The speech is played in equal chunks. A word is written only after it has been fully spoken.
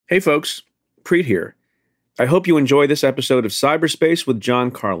Hey folks, Preet here. I hope you enjoy this episode of Cyberspace with John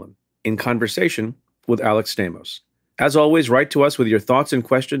Carlin, in conversation with Alex Stamos. As always, write to us with your thoughts and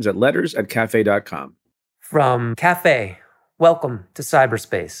questions at letters@cafe.com. From Cafe, welcome to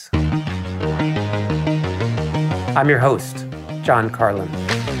Cyberspace. I'm your host, John Carlin.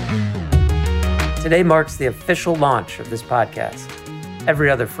 Today marks the official launch of this podcast. Every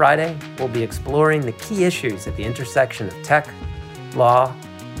other Friday, we'll be exploring the key issues at the intersection of tech, law,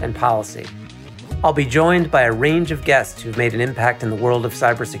 and policy. I'll be joined by a range of guests who've made an impact in the world of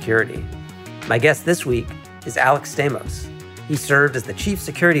cybersecurity. My guest this week is Alex Stamos. He served as the chief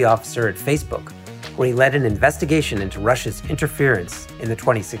security officer at Facebook, where he led an investigation into Russia's interference in the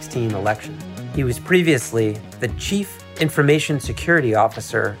 2016 election. He was previously the chief information security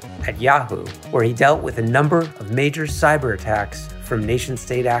officer at Yahoo, where he dealt with a number of major cyber attacks from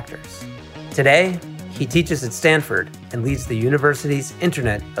nation-state actors. Today, he teaches at Stanford and leads the university's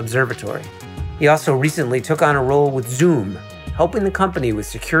Internet Observatory. He also recently took on a role with Zoom, helping the company with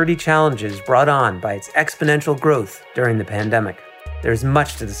security challenges brought on by its exponential growth during the pandemic. There's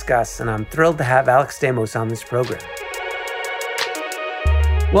much to discuss, and I'm thrilled to have Alex Stamos on this program.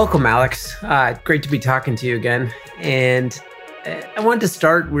 Welcome, Alex. Great to be talking to you again. And I wanted to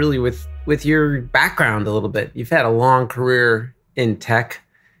start really with your background a little bit. You've had a long career in tech,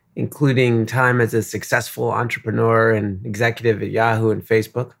 including time as a successful entrepreneur and executive at Yahoo and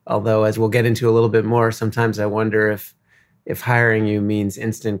Facebook. Although, as we'll get into a little bit more, sometimes I wonder if hiring you means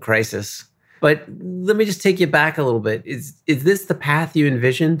instant crisis. But let me just take you back a little bit. Is this the path you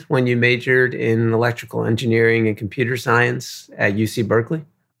envisioned when you majored in electrical engineering and computer science at UC Berkeley?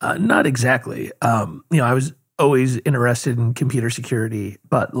 Not exactly. I was always interested in computer security,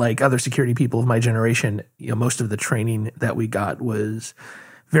 but like other security people of my generation, most of the training that we got was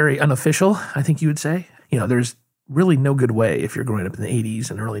very unofficial, I think you would say. There's really no good way if you're growing up in the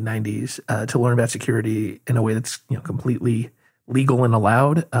 80s and early 90s to learn about security in a way that's completely legal and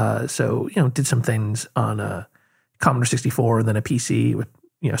allowed. So did some things on a Commodore 64 and then a PC with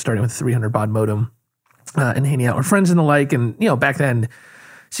starting with a 300 baud modem and hanging out with friends and the like. And back then,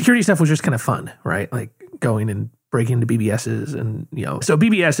 security stuff was just kind of fun, right? Like going and breaking into BBSs and so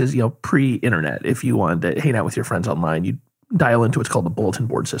BBS is pre-internet. If you wanted to hang out with your friends online, you'd dial into what's called the bulletin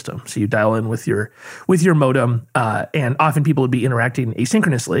board system. So you dial in with your modem, and often people would be interacting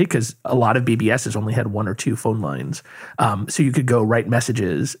asynchronously because a lot of BBSs only had one or two phone lines. So you could go write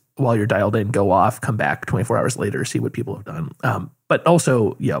messages while you're dialed in, go off, come back 24 hours later, see what people have done. But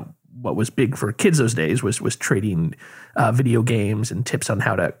also, what was big for kids those days was trading video games and tips on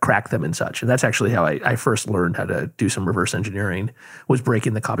how to crack them and such. And that's actually how I first learned how to do some reverse engineering, was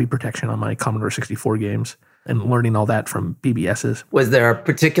breaking the copy protection on my Commodore 64 games and learning all that from BBSs. Was there a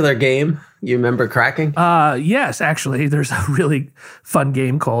particular game you remember cracking? Yes, actually. There's a really fun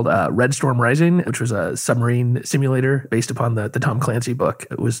game called Red Storm Rising, which was a submarine simulator based upon the Tom Clancy book.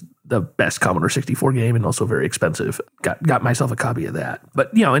 It was the best Commodore 64 game and also very expensive. Got myself a copy of that.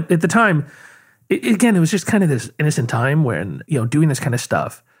 But, at the time, it was just kind of this innocent time when, doing this kind of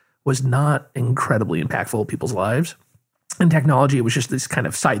stuff was not incredibly impactful in people's lives. And technology, it was just this kind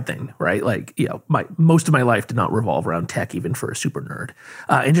of side thing, right? Like, most of my life did not revolve around tech, even for a super nerd.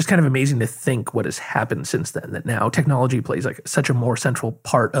 And just kind of amazing to think what has happened since then, that now technology plays like such a more central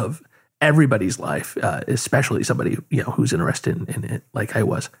part of everybody's life, especially somebody, who's interested in it like I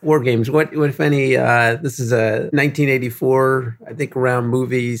was. War games. What if any, this is a 1984, I think, around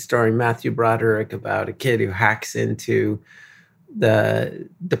movie starring Matthew Broderick about a kid who hacks into the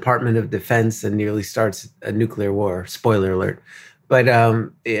Department of Defense and nearly starts a nuclear war. Spoiler alert. But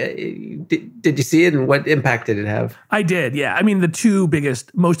did you see it, and what impact did it have? I did, yeah. I mean, the two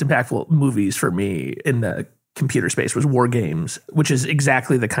biggest, most impactful movies for me in the computer space was War Games, which is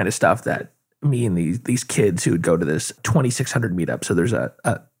exactly the kind of stuff that me and these kids who would go to this 2600 meetup. So there's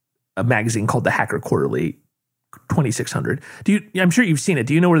a magazine called the Hacker Quarterly 2600. I'm sure you've seen it.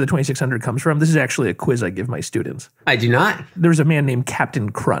 Do you know where the 2600 comes from? This is actually a quiz I give my students. I do not. There's a man named Captain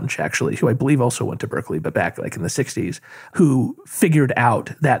Crunch, actually, who I believe also went to Berkeley, but back like in the 60s, who figured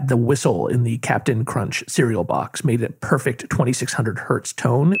out that the whistle in the Captain Crunch cereal box made a perfect 2600 hertz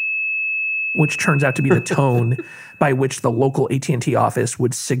tone, which turns out to be the tone by which the local AT&T office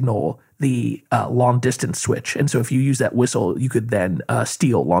would signal the long-distance switch. And so if you use that whistle, you could then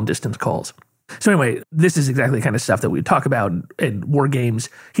steal long-distance calls. So anyway, this is exactly the kind of stuff that we talk about in War Games.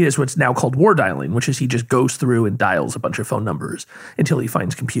 He does what's now called war dialing, which is he just goes through and dials a bunch of phone numbers until he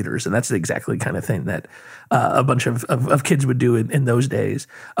finds computers. And that's exactly the kind of thing that a bunch of kids would do in those days.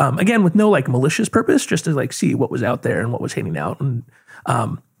 Again, with no like malicious purpose, just to like see what was out there and what was hanging out. And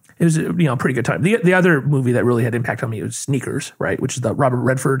It was a pretty good time. The other movie that really had impact on me was Sneakers, right, which is the Robert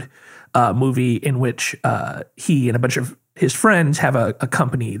Redford movie in which he and a bunch of his friends have a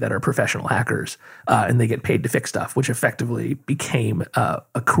company that are professional hackers, and they get paid to fix stuff, which effectively became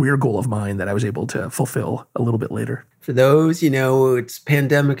a career goal of mine that I was able to fulfill a little bit later. For those, it's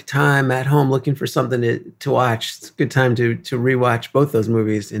pandemic time at home looking for something to watch. It's a good time to rewatch both those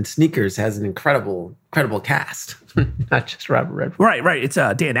movies. And Sneakers has an incredible cast, not just Robert Redford. Right. It's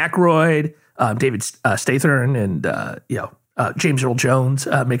Dan Aykroyd, David Strathairn, and James Earl Jones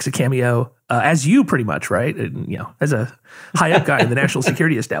makes a cameo as you pretty much, right? And, as a high up guy in the national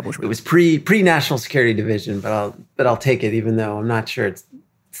security establishment. It was pre National Security Division, but I'll take it, even though I'm not sure it's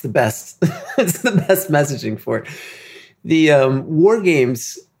the best. It's the best messaging for it. The war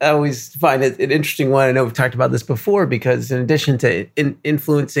games, I always find it an interesting one. I know we've talked about this before because in addition to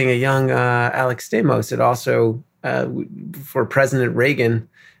influencing a young Alex Stamos, it also, for President Reagan,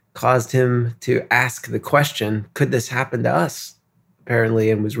 caused him to ask the question, could this happen to us? Apparently,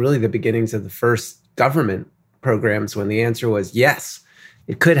 and was really the beginnings of the first government programs when the answer was yes,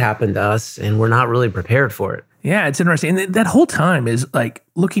 it could happen to us, and we're not really prepared for it. Yeah, it's interesting. And that whole time is like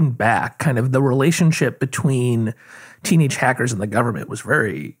looking back, kind of the relationship between teenage hackers and the government was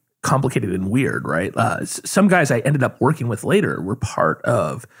very complicated and weird, right? Some guys I ended up working with later were part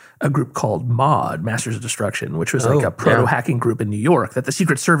of a group called MOD, Masters of Destruction, which was like a proto-hacking group in New York that the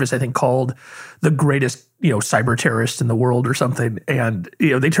Secret Service, I think, called the greatest, cyber terrorists in the world or something. And,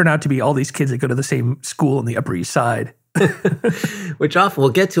 they turn out to be all these kids that go to the same school on the Upper East Side. Which often,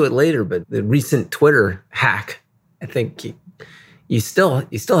 we'll get to it later, but the recent Twitter hack, I think you still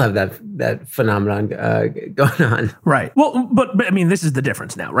have that phenomenon going on. Right. Well, but I mean, this is the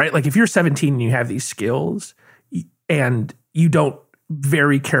difference now, right? Like if you're 17 and you have these skills and you don't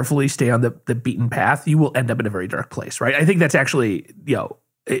very carefully stay on the beaten path, you will end up in a very dark place, right? I think that's actually,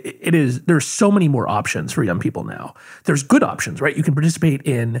 it is, there's so many more options for young people now. There's good options, right? You can participate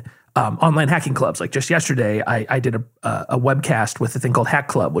in online hacking clubs. Like just yesterday, I did a webcast with a thing called Hack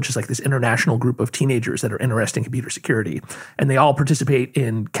Club, which is like this international group of teenagers that are interested in computer security. And they all participate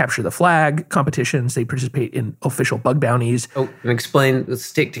in capture the flag competitions. They participate in official bug bounties. Oh, and explain,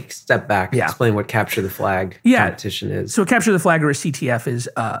 let's take a step back. Yeah. Explain what capture the flag competition is. So capture the flag, or a CTF, is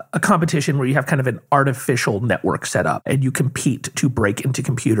a competition where you have kind of an artificial network set up and you compete to break into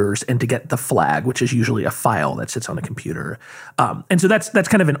computers and to get the flag, which is usually a file that sits on a computer. And so that's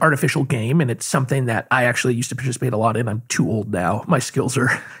kind of an artificial game, and it's something that I actually used to participate a lot in. I'm too old now. My skills are,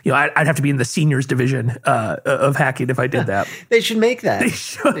 I'd have to be in the seniors division of hacking if I did that. They should make that. They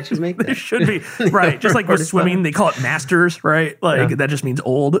should make that. They should be, right. Just like with swimming, they call it masters, right? Like that just means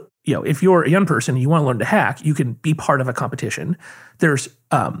old. If you're a young person and you want to learn to hack, you can be part of a competition. There's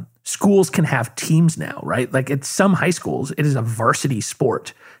schools can have teams now, right? Like at some high schools, it is a varsity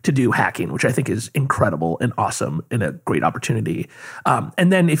sport to do hacking, which I think is incredible and awesome and a great opportunity.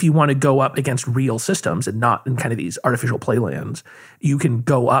 And then if you want to go up against real systems and not in kind of these artificial playlands, you can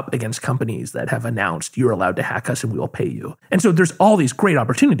go up against companies that have announced you're allowed to hack us and we will pay you. And so there's all these great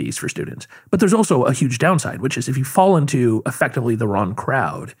opportunities for students, but there's also a huge downside, which is if you fall into effectively the wrong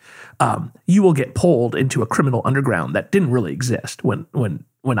crowd, you will get pulled into a criminal underground that didn't really exist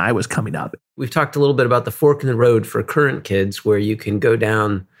when I was coming up. We've talked a little bit about the fork in the road for current kids, where you can go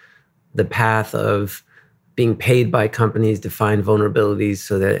down the path of being paid by companies to find vulnerabilities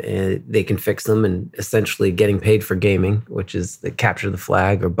so that they can fix them, and essentially getting paid for gaming, which is the capture the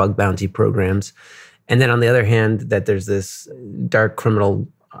flag or bug bounty programs. And then on the other hand, that there's this dark criminal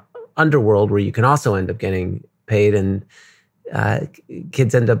underworld where you can also end up getting paid, and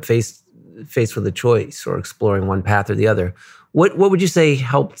kids end up faced with a choice or exploring one path or the other. What would you say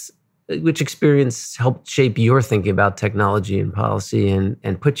which experience helped shape your thinking about technology and policy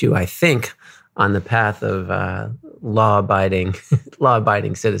and put you, I think, on the path of law-abiding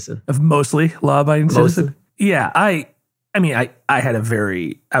citizen? Of mostly law-abiding citizen? Yeah, I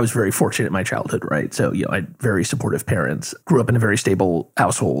was very fortunate in my childhood, right? So, I had very supportive parents, grew up in a very stable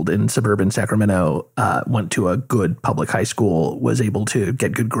household in suburban Sacramento, went to a good public high school, was able to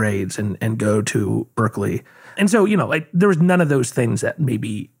get good grades and go to Berkeley. And so, there was none of those things that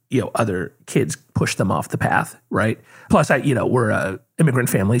maybe, other kids pushed them off the path, right? Plus, we're a immigrant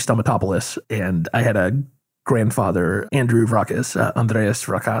family, Stamatopoulos, and I had a grandfather, Andreas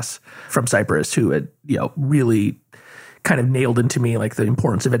Vrakas from Cyprus, who had, really kind of nailed into me like the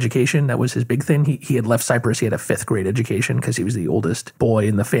importance of education. That was his big thing. He had left Cyprus. He had a 5th grade education because he was the oldest boy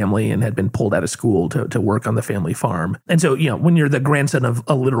in the family and had been pulled out of school to work on the family farm. And so, when you're the grandson of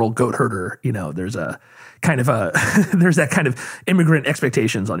a literal goat herder, there's a kind of there's that kind of immigrant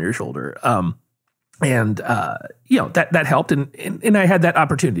expectations on your shoulder. And, that helped. And I had that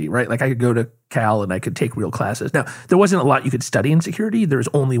opportunity, right? Like I could go to Cal and I could take real classes. Now, there wasn't a lot you could study in security. There was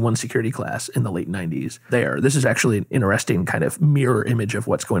only one security class in the late 90s there. This is actually an interesting kind of mirror image of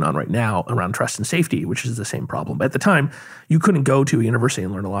what's going on right now around trust and safety, which is the same problem. But at the time, you couldn't go to a university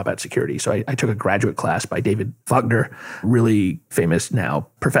and learn a lot about security. So I took a graduate class by David Faulkner, really famous now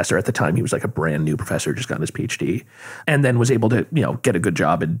professor. At the time, he was like a brand new professor, just got his PhD, and then was able to, get a good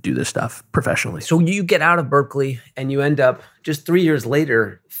job and do this stuff professionally. So you get out of Berkeley and you end up just 3 years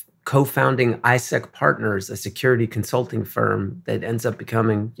later co-founding ISEC Partners, a security consulting firm that ends up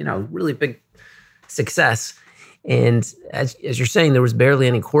becoming, really big success. And as you're saying, there was barely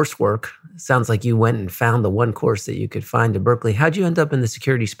any coursework. Sounds like you went and found the one course that you could find at Berkeley. How'd you end up in the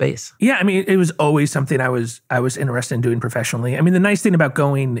security space? Yeah, I mean, it was always something I was interested in doing professionally. I mean, the nice thing about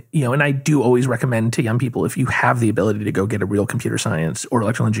going, and I do always recommend to young people, if you have the ability to go get a real computer science or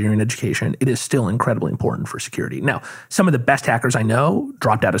electrical engineering education, it is still incredibly important for security. Now, some of the best hackers I know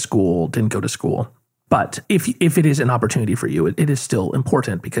dropped out of school, didn't go to school. But if it is an opportunity for you, it is still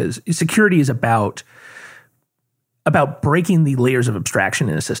important, because security is about breaking the layers of abstraction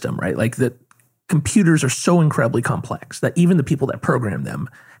in a system, right? Like the computers are so incredibly complex that even the people that program them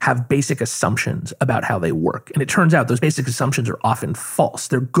have basic assumptions about how they work. And it turns out those basic assumptions are often false.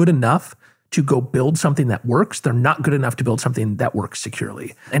 They're good enough to go build something that works. They're not good enough to build something that works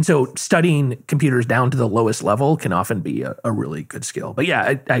securely. And so studying computers down to the lowest level can often be a really good skill. But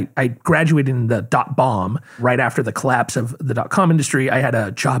yeah, I graduated in the .bomb right after the collapse of the .com industry. I had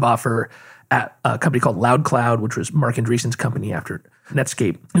a job offer at a company called LoudCloud, which was Mark Andreessen's company after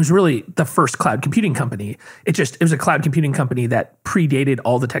Netscape. It was really the first cloud computing company. It was a cloud computing company that predated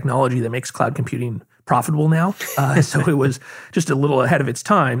all the technology that makes cloud computing profitable now. So it was just a little ahead of its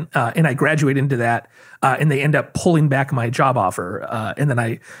time. And I graduated into that, and they end up pulling back my job offer. And then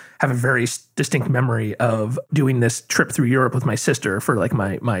I have a very distinct memory of doing this trip through Europe with my sister for like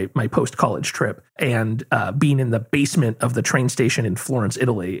my post-college trip, and being in the basement of the train station in Florence,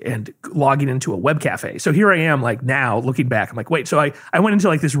 Italy, and logging into a web cafe. So here I am, like now looking back, I'm like, wait, so I went into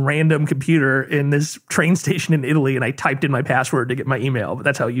like this random computer in this train station in Italy and I typed in my password to get my email, but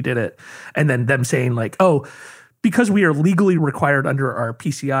that's how you did it. And then them saying like, oh, because we are legally required under our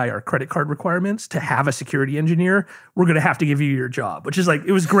PCI, our credit card requirements, to have a security engineer, we're going to have to give you your job, which is like,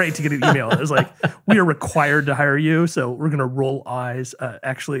 it was great to get an email. It was like, we are required to hire you, so we're going to roll eyes,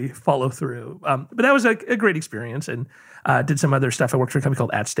 actually follow through. But that was a great experience, and did some other stuff. I worked for a company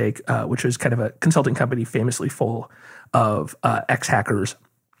called AtStake, which was kind of a consulting company famously full of ex-hackers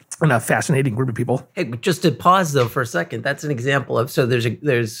and a fascinating group of people. Hey, just to pause though for a second, that's an example of, so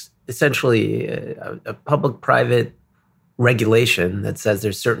there's essentially a public-private regulation that says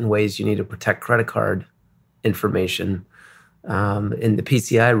there's certain ways you need to protect credit card information in the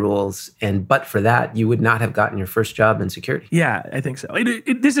PCI rules, but for that, you would not have gotten your first job in security. Yeah, I think so.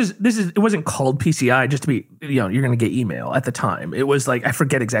 It wasn't called PCI just to be, you're going to get email at the time. It was like, I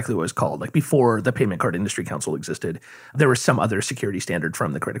forget exactly what it was called. Like before the Payment Card Industry Council existed, there was some other security standard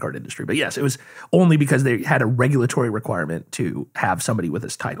from the credit card industry. But yes, it was only because they had a regulatory requirement to have somebody with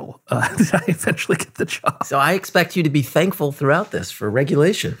this title that I eventually get the job. So I expect you to be thankful throughout this for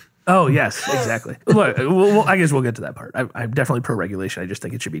regulation. Oh, yes, exactly. Look, I guess we'll get to that part. I'm definitely pro-regulation. I just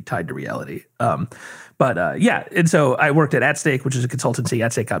think it should be tied to reality. Yeah, and so I worked at AtStake, which is a consultancy.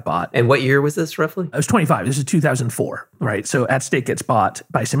 AtStake got bought. And what year was this, roughly? I was 25. This is 2004, right? So AtStake gets bought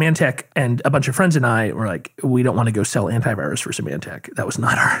by Symantec, and a bunch of friends and I were like, we don't want to go sell antivirus for Symantec. That was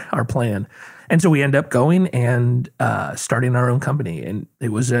not our plan. And so we end up going and starting our own company. And it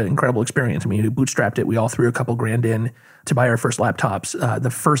was an incredible experience. I mean, we bootstrapped it. We all threw a couple grand in to buy our first laptops. The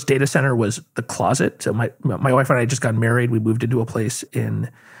first data center was the Closet. So my wife and I had just got married. We moved into a place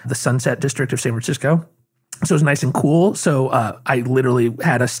in the Sunset District of San Francisco. So it was nice and cool. So I literally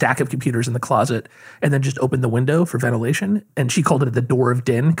had a stack of computers in the closet and then just opened the window for ventilation. And she called it the door of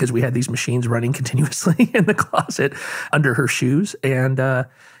din because we had these machines running continuously in the closet under her shoes. And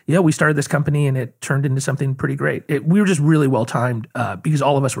we started this company and it turned into something pretty great. We were just really well timed because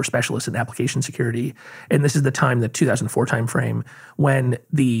all of us were specialists in application security. And this is the time, the 2004 timeframe, when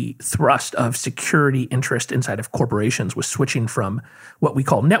the thrust of security interest inside of corporations was switching from what we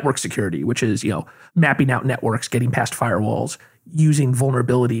call network security, which is, mapping out networks, getting past firewalls, using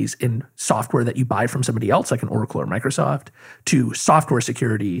vulnerabilities in software that you buy from somebody else, like an Oracle or Microsoft, to software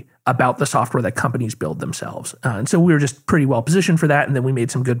security about the software that companies build themselves. And so we were just pretty well positioned for that. And then we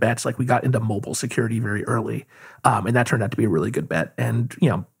made some good bets. Like we got into mobile security very early. And that turned out to be a really good bet. And,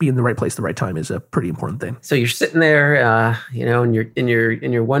 be in the right place at the right time is a pretty important thing. So you're sitting there, in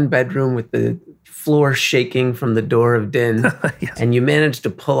your one bedroom with the floor shaking from the door of din, Yes. and you managed to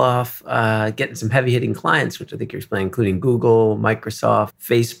pull off getting some heavy-hitting clients, which I think you're explaining, including Google, Microsoft,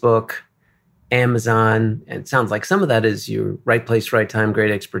 Facebook, Amazon. And it sounds like some of that is your right place, right time,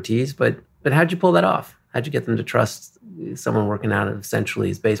 great expertise. But how'd you pull that off? How'd you get them to trust someone working out of essentially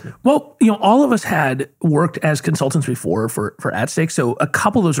his basement? Well, all of us had worked as consultants before for AdStake, so a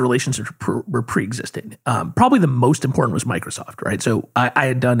couple of those relationships were pre-existing. Probably the most important was Microsoft, right? So I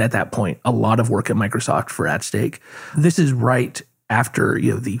had done at that point a lot of work at Microsoft for AdStake. This is right after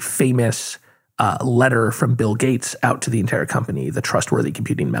the famous letter from Bill Gates out to the entire company, the Trustworthy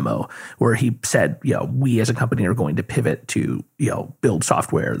Computing Memo, where he said, we as a company are going to pivot to, build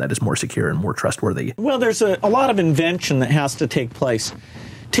software that is more secure and more trustworthy. Well, there's a lot of invention that has to take place.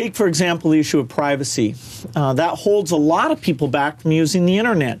 Take, for example, the issue of privacy. That holds a lot of people back from using the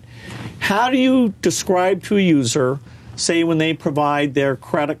internet. How do you describe to a user, say when they provide their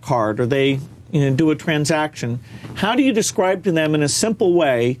credit card or they do a transaction, how do you describe to them in a simple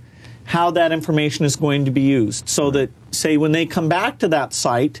way how that information is going to be used so that, say, when they come back to that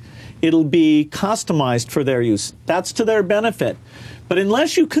site, it'll be customized for their use? That's to their benefit. But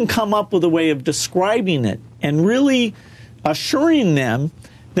unless you can come up with a way of describing it and really assuring them,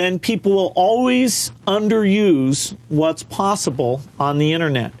 then people will always underuse what's possible on the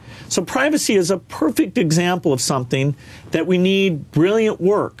internet. So privacy is a perfect example of something that we need brilliant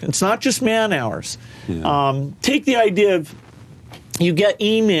work. It's not just man hours. Yeah. Take the idea of you get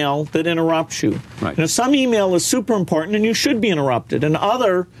email that interrupts you. Right. Some email is super important and you should be interrupted. And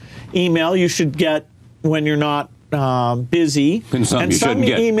other email you should get when you're not busy. And some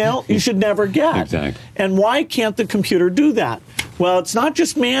email you should never get. Exactly. And why can't the computer do that? Well, it's not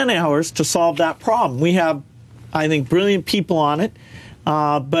just man hours to solve that problem. We have, I think, brilliant people on it.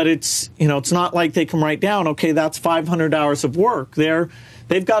 But it's not like they can write down, okay, that's 500 hours of work.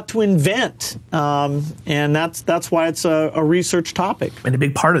 They've got to invent, and that's why it's a research topic. And a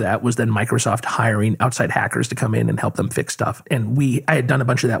big part of that was then Microsoft hiring outside hackers to come in and help them fix stuff. And I had done a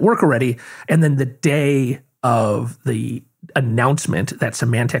bunch of that work already. And then the day of the announcement that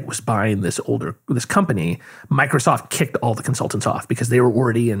Symantec was buying this company, Microsoft kicked all the consultants off because they were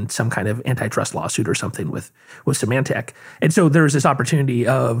already in some kind of antitrust lawsuit or something with Symantec. And so there was this opportunity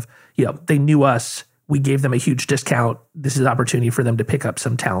of, they knew us. We gave them a huge discount. This is an opportunity for them to pick up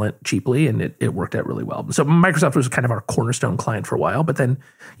some talent cheaply, and it worked out really well. So Microsoft was kind of our cornerstone client for a while, but then,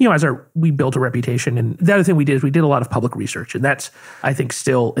 we built a reputation. And the other thing we did is we did a lot of public research, and that's, I think,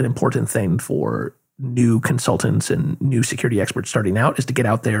 still an important thing for new consultants and new security experts starting out, is to get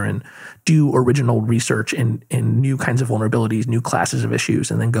out there and do original research in new kinds of vulnerabilities, new classes of issues,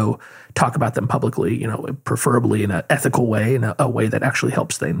 and then go talk about them publicly, preferably in an ethical way, in a way that actually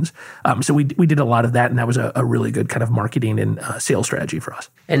helps things. So we did a lot of that, and that was a really good kind of marketing and sales strategy for us.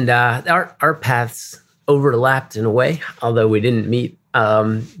 And our paths overlapped in a way, although we didn't meet.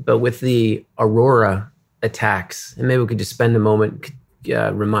 But with the Aurora attacks, and maybe we could just spend a moment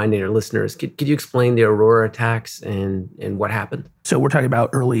reminding our listeners, could you explain the Aurora attacks and what happened? So we're talking about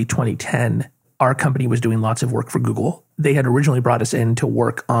early 2010. Our company was doing lots of work for Google. They had originally brought us in to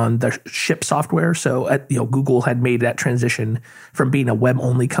work on the ship software. So Google had made that transition from being a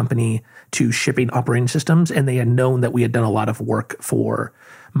web-only company to shipping operating systems, and they had known that we had done a lot of work for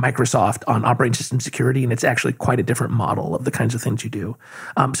Microsoft on operating system security, and it's actually quite a different model of the kinds of things you do.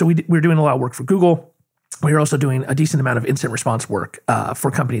 So we were doing a lot of work for Google. We were also doing a decent amount of incident response work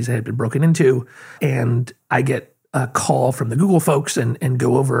for companies that had been broken into. And I get a call from the Google folks and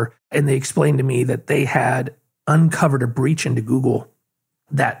go over, and they explained to me that they had uncovered a breach into Google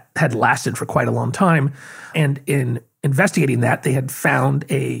that had lasted for quite a long time. And in investigating that, they had found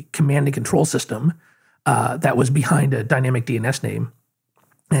a command and control system that was behind a dynamic DNS name.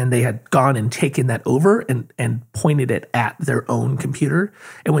 And they had gone and taken that over and pointed it at their own computer.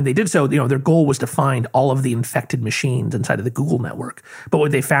 And when they did so, their goal was to find all of the infected machines inside of the Google network. But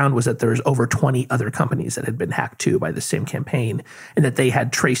what they found was that there's over 20 other companies that had been hacked too by the same campaign, and that they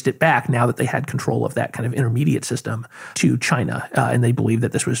had traced it back, now that they had control of that kind of intermediate system, to China. And they believed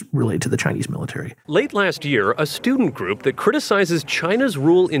that this was related to the Chinese military. Late last year, a student group that criticizes China's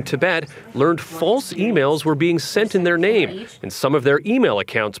rule in Tibet learned false emails were being sent in their name, and some of their email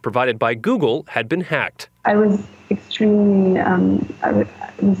accounts provided by Google had been hacked. I was extremely I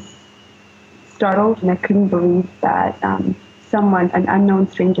was startled, and I couldn't believe that someone, an unknown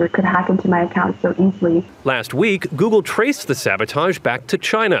stranger, could hack into my account so easily. Last week, Google traced the sabotage back to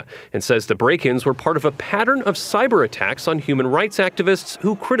China and says the break-ins were part of a pattern of cyber attacks on human rights activists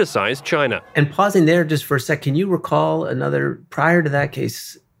who criticize China. And pausing there just for a sec, can you recall another, prior to that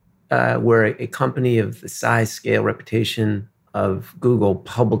case, where a company of the size, scale, reputation of Google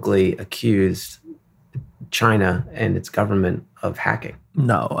publicly accused China and its government of hacking.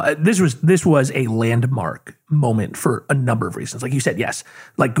 No, this was a landmark moment for a number of reasons. Like you said, yes,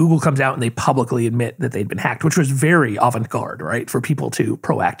 like Google comes out and they publicly admit that they'd been hacked, which was very avant-garde, right? For people to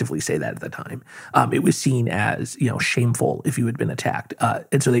proactively say that at the time. It was seen as, shameful if you had been attacked.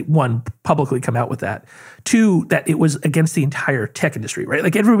 And so they, one, publicly come out with that. Two, that it was against the entire tech industry, right?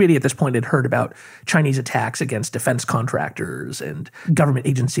 Like everybody at this point had heard about Chinese attacks against defense contractors and government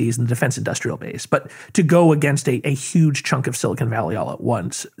agencies and the defense industrial base. But to go against a huge chunk of Silicon Valley all at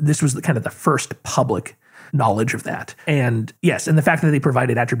once, this was the first public knowledge of that. And yes, and the fact that they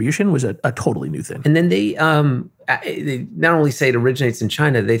provided attribution was a totally new thing. And then they not only say it originates in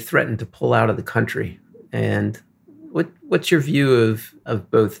China, they threatened to pull out of the country. And what's your view of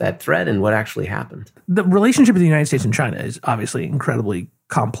both that threat and what actually happened? The relationship of the United States and China is obviously incredibly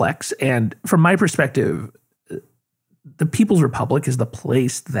complex. And from my perspective, the People's Republic is the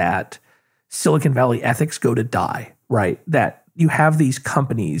place that Silicon Valley ethics go to die, right? That you have these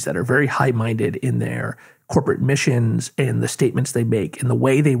companies that are very high-minded in their corporate missions and the statements they make and the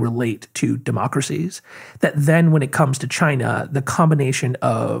way they relate to democracies, that then when it comes to China, the combination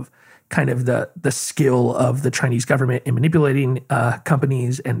of kind of the skill of the Chinese government in manipulating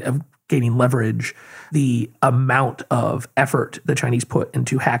companies and of gaining leverage, the amount of effort the Chinese put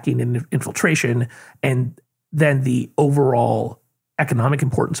into hacking and infiltration, and then the overall economic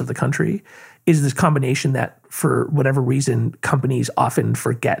importance of the country is this combination that, for whatever reason, companies often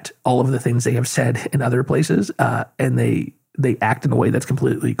forget all of the things they have said in other places, and they act in a way that's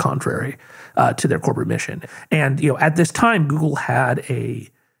completely contrary to their corporate mission. And at this time, Google had a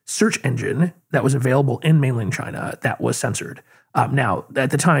search engine that was available in mainland China that was censored. Now,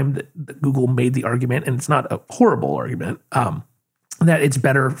 at the time, Google made the argument, and it's not a horrible argument, that it's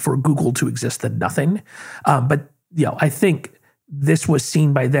better for Google to exist than nothing. But I think this was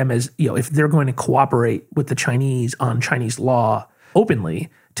seen by them as, if they're going to cooperate with the Chinese on Chinese law openly,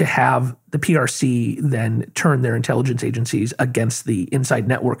 to have the PRC then turn their intelligence agencies against the inside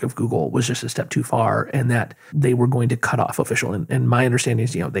network of Google was just a step too far, and that they were going to cut off official. And my understanding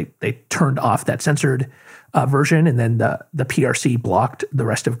is, they turned off that censored version, and then the PRC blocked the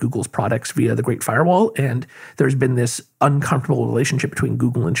rest of Google's products via the Great Firewall. And there's been this uncomfortable relationship between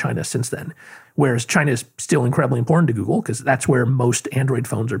Google and China since then. Whereas China is still incredibly important to Google because that's where most Android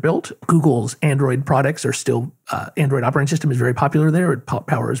phones are built. Google's Android products are still, Android operating system is very popular there. It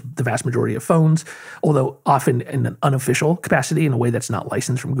powers the vast majority of phones, although often in an unofficial capacity in a way that's not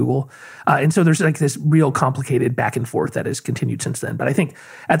licensed from Google. And so there's this real complicated back and forth that has continued since then. But I think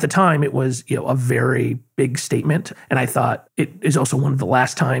at the time it was, a very big statement. And I thought it is also one of the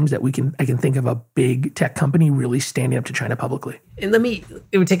last times that I can think of a big tech company really standing up to China publicly. And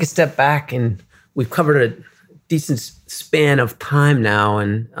it would take a step back, and we've covered a decent span of time now.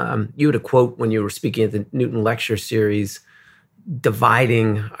 And you had a quote when you were speaking at the Newton Lecture Series,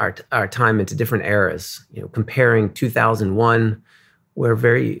 dividing our time into different eras, comparing 2001,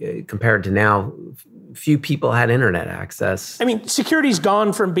 where compared to now, few people had internet access. I mean, security's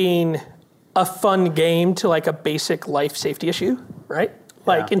gone from being a fun game to like a basic life safety issue, right?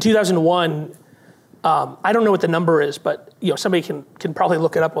 Like in 2001, I don't know what the number is, but somebody can probably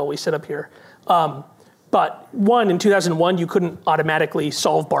look it up while we sit up here. But in 2001, you couldn't automatically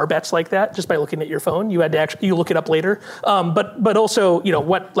solve bar bets like that just by looking at your phone. You had to you look it up later. But also,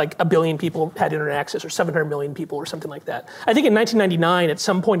 like 1 billion people had internet access, or 700 million people, or something like that. I think in 1999, at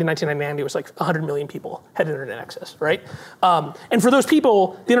some point in 1999, it was like 100 million people had internet access, right? And for those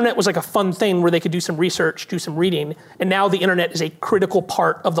people, the internet was like a fun thing where they could do some research, do some reading. And now the internet is a critical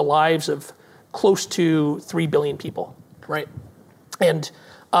part of the lives of close to 3 billion people, right? And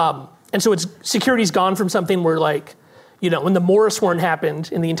so security's gone from something where when the Morris Worm happened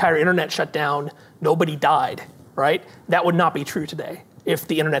and the entire internet shut down, nobody died, right? That would not be true today if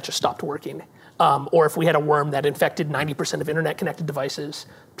the internet just stopped working. Or if we had a worm that infected 90% of internet connected devices,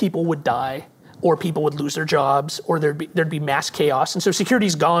 people would die, or people would lose their jobs, or there'd be mass chaos. And so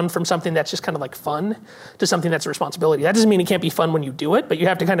security's gone from something that's just kind of like fun to something that's a responsibility. That doesn't mean it can't be fun when you do it, but you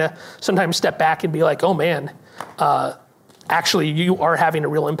have to kind of sometimes step back and be like, oh man, actually, you are having a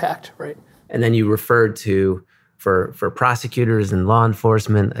real impact, right? And then you referred to, for prosecutors and law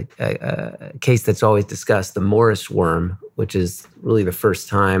enforcement, a case that's always discussed, the Morris Worm, which is really the first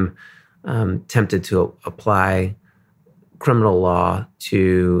time attempted to apply criminal law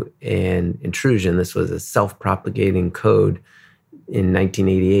to an intrusion. This was a self-propagating code in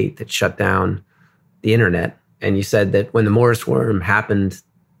 1988 that shut down the internet. And you said that when the Morris Worm happened,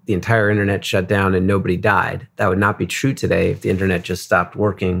 the entire internet shut down and nobody died. That would not be true today if the internet just stopped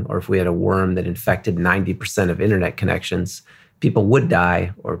working, or if we had a worm that infected 90% of internet connections people would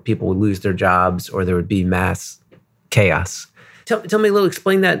die, or people would lose their jobs, or there would be mass chaos. Tell me a little,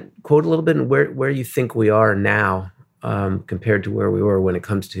 explain that quote a little bit, and where you think we are now compared to where we were when it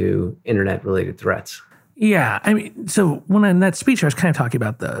comes to internet-related threats. Yeah, I mean, so when in that speech, I was kind of talking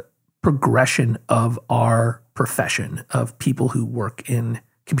about the progression of our profession of people who work in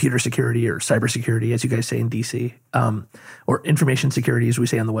computer security or cybersecurity, as you guys say in DC, or information security, as we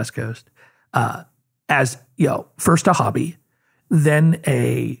say on the West Coast, as, first a hobby, then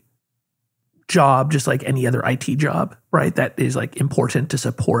a job, just like any other IT job, right? That is like important to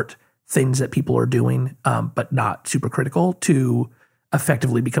support things that people are doing, but not super critical, to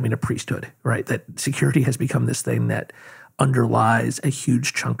effectively becoming a priesthood, right? That security has become this thing that underlies a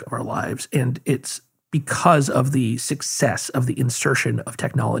huge chunk of our lives. And it's because of the success of the insertion of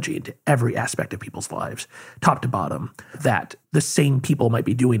technology into every aspect of people's lives, top to bottom, that the same people might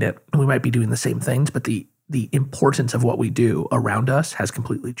be doing it, and we might be doing the same things, but the importance of what we do around us has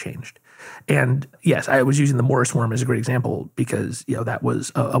completely changed. And yes, I was using the Morris worm as a great example because, that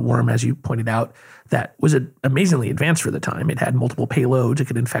was a worm, as you pointed out, that was amazingly advanced for the time. It had multiple payloads. It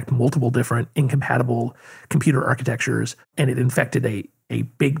could infect multiple different incompatible computer architectures, and it infected a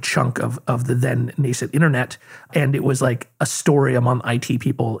big chunk of the then nascent internet. And it was like a story among IT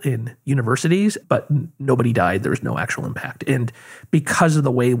people in universities, but nobody died. There was no actual impact. And because of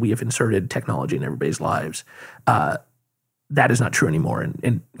the way we have inserted technology in everybody's lives, that is not true anymore.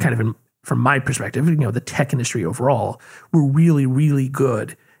 And kind of from my perspective, the tech industry overall, we're really, really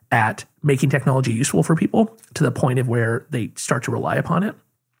good at making technology useful for people to the point of where they start to rely upon it.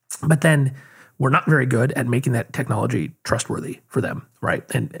 But then we're not very good at making that technology trustworthy for them, right?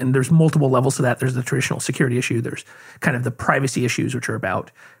 And there's multiple levels to that. There's the traditional security issue. There's kind of the privacy issues, which are about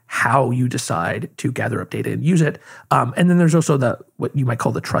how you decide to gather up data and use it. And then there's also what you might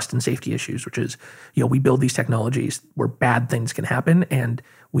call the trust and safety issues, which is, we build these technologies where bad things can happen, and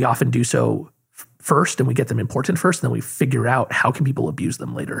we often do so first, and we get them important first, and then we figure out how can people abuse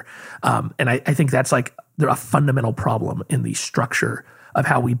them later. And I think that's like a fundamental problem in the structure of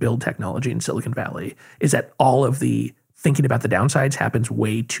how we build technology in Silicon Valley, is that all of the thinking about the downsides happens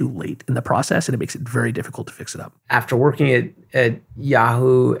way too late in the process, and it makes it very difficult to fix it up. After working at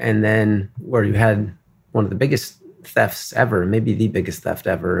Yahoo, and then where you had one of the biggest thefts ever, maybe the biggest theft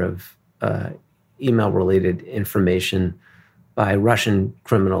ever, of email-related information by Russian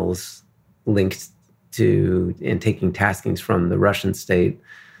criminals linked to and taking taskings from the Russian state,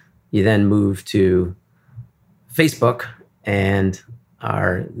 you then move to Facebook and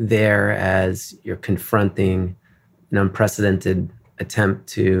are there as you're confronting an unprecedented attempt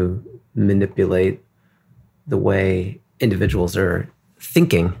to manipulate the way individuals are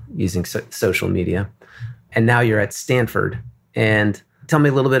thinking using social media. And now you're at Stanford. And tell me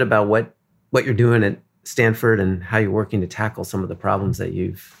a little bit about what you're doing at Stanford and how you're working to tackle some of the problems that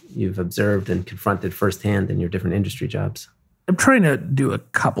you've observed and confronted firsthand in your different industry jobs. I'm trying to do a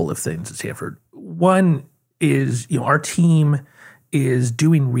couple of things at Stanford. One is, our team is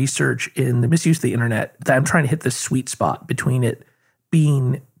doing research in the misuse of the internet, that I'm trying to hit the sweet spot between it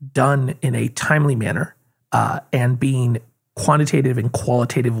being done in a timely manner and being quantitative and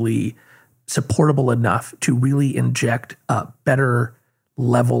qualitatively supportable enough to really inject a better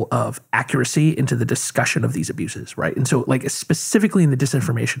level of accuracy into the discussion of these abuses, right? And so, like, specifically in the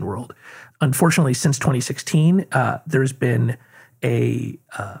disinformation world, unfortunately, since 2016, there's been a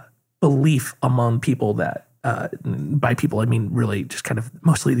belief among people that, by people, I mean really just kind of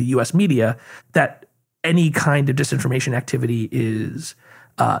mostly the US media, that any kind of disinformation activity is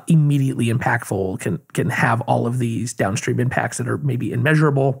immediately impactful, can have all of these downstream impacts that are maybe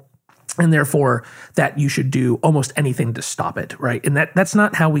immeasurable, and therefore that you should do almost anything to stop it, right? And that's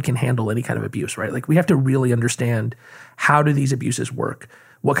not how we can handle any kind of abuse, right? Like, we have to really understand, how do these abuses work?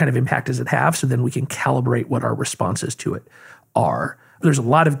 What kind of impact does it have? So then we can calibrate what our responses to it are. There's a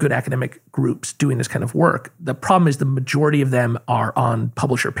lot of good academic groups doing this kind of work. The problem is the majority of them are on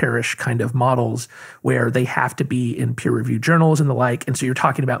publish or perish kind of models, where they have to be in peer-reviewed journals and the like. And so you're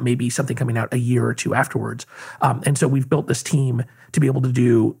talking about maybe something coming out a year or two afterwards. And so we've built this team to be able to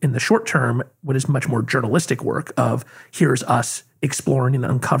do, in the short term, what is much more journalistic work of, here's us exploring and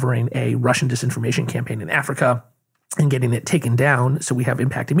uncovering a Russian disinformation campaign in Africa and getting it taken down so we have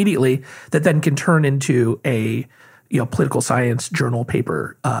impact immediately, that then can turn into a political science journal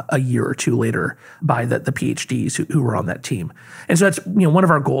paper a year or two later by the PhDs who were on that team. And so that's, one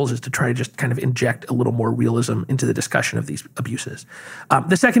of our goals is to try to just kind of inject a little more realism into the discussion of these abuses.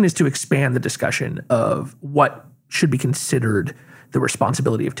 The second is to expand the discussion of what should be considered the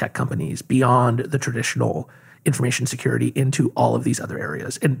responsibility of tech companies beyond the traditional information security into all of these other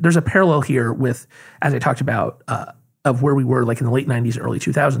areas. And there's a parallel here with, as I talked about, of where we were like in the late 90s and early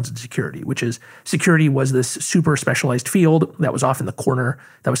 2000s in security, which is security was this super specialized field that was off in the corner.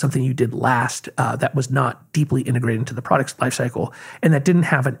 That was something you did last, that was not deeply integrated into the product's lifecycle, and that didn't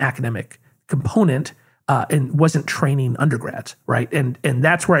have an academic component and wasn't training undergrads, right? And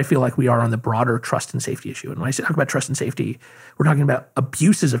that's where I feel like we are on the broader trust and safety issue. And when I talk about trust and safety, we're talking about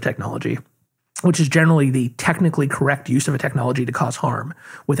abuses of technology, which is generally the technically correct use of a technology to cause harm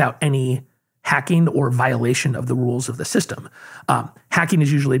without any hacking or violation of the rules of the system. Hacking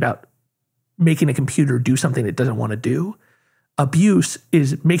is usually about making a computer do something it doesn't want to do. Abuse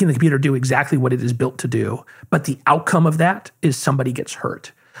is making the computer do exactly what it is built to do, but the outcome of that is somebody gets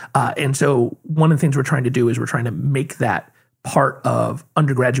hurt. And so one of the things we're trying to do is we're trying to make that part of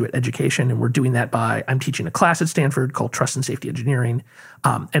undergraduate education, and we're doing that by, I'm teaching a class at Stanford called Trust and Safety Engineering,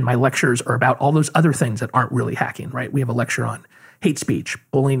 and my lectures are about all those other things that aren't really hacking, right? We have a lecture on hate speech,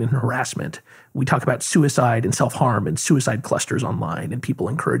 bullying and harassment. We talk about suicide and self-harm and suicide clusters online and people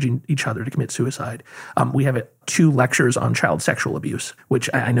encouraging each other to commit suicide. We have 2 lectures on child sexual abuse,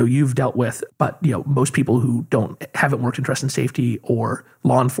 which I know you've dealt with, but most people who haven't worked in trust and safety or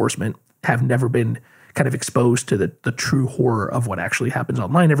law enforcement have never been kind of exposed to the true horror of what actually happens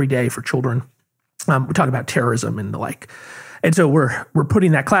online every day for children. We talk about terrorism and the like. And so we're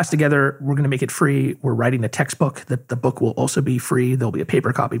putting that class together. We're going to make it free. We're writing a textbook. The book will also be free. There'll be a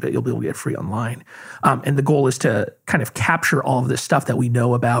paper copy, but you'll be able to get it free online. And the goal is to kind of capture all of this stuff that we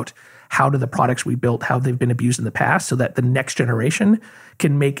know about how do the products we built, how they've been abused in the past, so that the next generation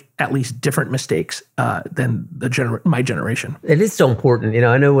can make at least different mistakes than my generation. It is so important.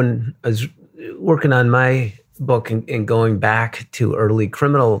 I know when I was working on my book and going back to early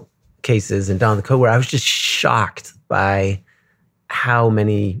criminal cases and down the code, where I was just shocked by how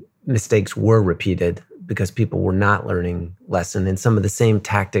many mistakes were repeated because people were not learning lesson, and some of the same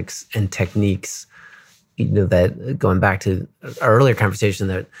tactics and techniques, that going back to our earlier conversation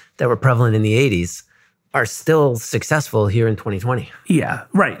that were prevalent in the 80s are still successful here in 2020. Yeah,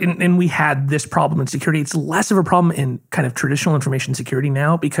 right. And we had this problem in security. It's less of a problem in kind of traditional information security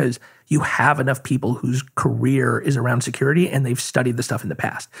now because you have enough people whose career is around security and they've studied the stuff in the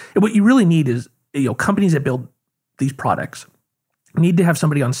past. And what you really need is, companies that build these products need to have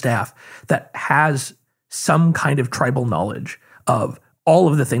somebody on staff that has some kind of tribal knowledge of all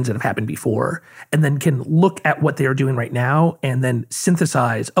of the things that have happened before, and then can look at what they are doing right now and then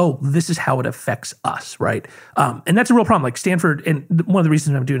synthesize, this is how it affects us, right? And that's a real problem. Like Stanford, and one of the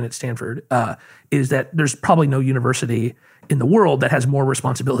reasons I'm doing it at Stanford is that there's probably no university in the world that has more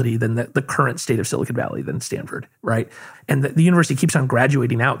responsibility than the current state of Silicon Valley than Stanford, right? And the university keeps on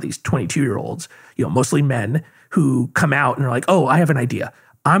graduating out these 22-year-olds, mostly men, who come out and are like, I have an idea.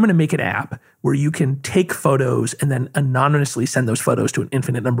 I'm going to make an app where you can take photos and then anonymously send those photos to an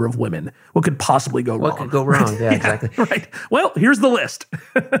infinite number of women. What could possibly go wrong? What could go wrong? Yeah, exactly. Right. Well, here's the list.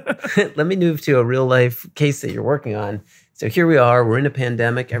 Let me move to a real life case that you're working on. So here we are. We're in a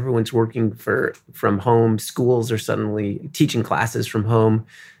pandemic. Everyone's working from home. Schools are suddenly teaching classes from home,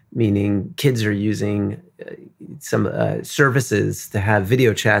 meaning kids are using some services to have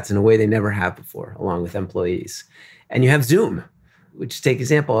video chats in a way they never have before, along with employees. And you have Zoom, which, take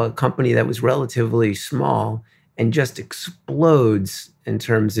example, a company that was relatively small and just explodes in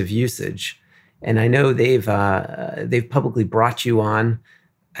terms of usage. And I know they've publicly brought you on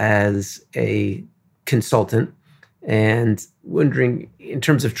as a consultant, and wondering, in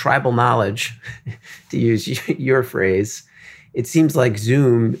terms of tribal knowledge, to use your phrase, it seems like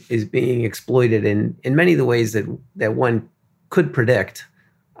Zoom is being exploited in many of the ways that one could predict,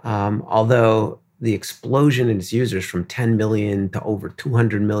 although the explosion in its users from 10 million to over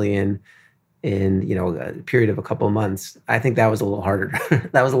 200 million in a period of a couple of months, I think that was a little harder.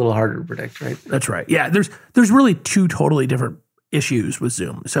 That was a little harder to predict, right? That's right. Yeah, there's really 2 totally different issues with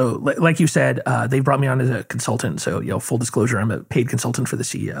Zoom. So like you said, they brought me on as a consultant. So, full disclosure, I'm a paid consultant for the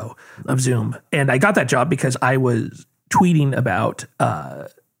CEO of Zoom. And I got that job because I was tweeting about,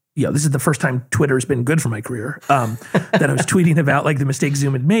 this is the first time Twitter has been good for my career, that I was tweeting about like the mistakes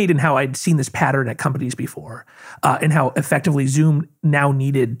Zoom had made and how I'd seen this pattern at companies before, and how effectively Zoom now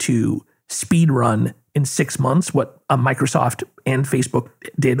needed to speed run in 6 months what Microsoft and Facebook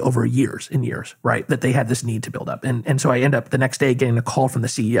did over years and years, right? That they had this need to build up. And so I end up the next day getting a call from the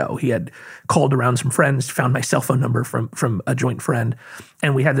CEO. He had called around some friends, found my cell phone number from a joint friend.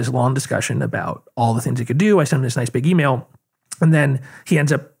 And we had this long discussion about all the things he could do. I sent him this nice big email. And then he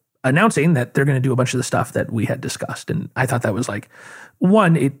ends up announcing that they're going to do a bunch of the stuff that we had discussed. And I thought that was like,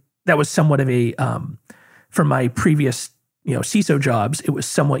 that was somewhat of a, from my previous CISO jobs, it was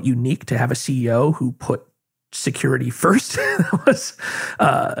somewhat unique to have a CEO who put security first.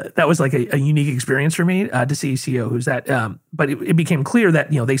 that was like a unique experience for me to see a CEO who's that. But it became clear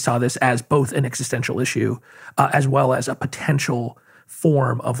that they saw this as both an existential issue as well as a potential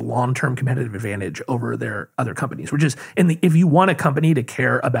form of long-term competitive advantage over their other companies, which is if you want a company to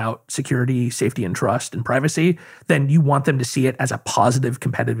care about security, safety, and trust and privacy, then you want them to see it as a positive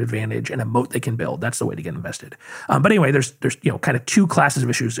competitive advantage and a moat they can build. That's the way to get invested. But anyway, there's kind of two classes of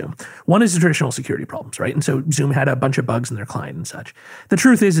issues with Zoom. One is the traditional security problems, right? And so Zoom had a bunch of bugs in their client and such. The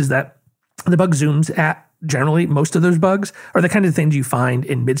truth is that the bugs Zoom's at, generally, most of those bugs are the kind of things you find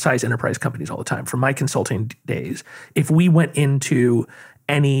in mid-sized enterprise companies all the time. From my consulting days, if we went into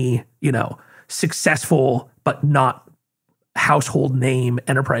any, successful but not household name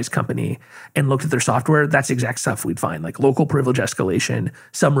enterprise company and looked at their software, that's the exact stuff we'd find, like local privilege escalation,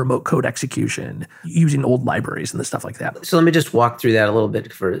 some remote code execution, using old libraries and the stuff like that. So let me just walk through that a little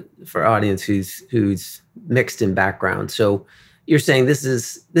bit for audience who's mixed in background. So you're saying this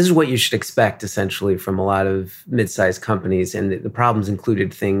is what you should expect essentially from a lot of mid-sized companies, and the problems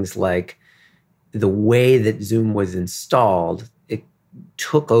included things like the way that Zoom was installed. It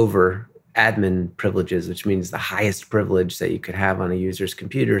took over admin privileges, which means the highest privilege that you could have on a user's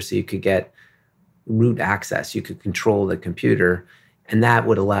computer, so you could get root access, you could control the computer, and that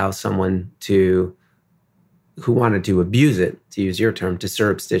would allow someone who wanted to abuse it, to use your term, to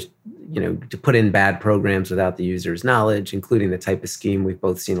put in bad programs without the user's knowledge, including the type of scheme we've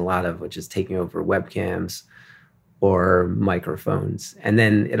both seen a lot of, which is taking over webcams or microphones. And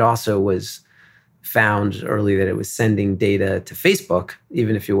then it also was found early that it was sending data to Facebook,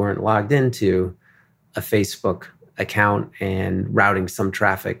 even if you weren't logged into a Facebook account, and routing some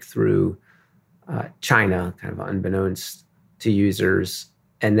traffic through China, kind of unbeknownst to users.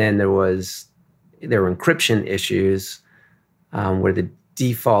 And then there were encryption issues where the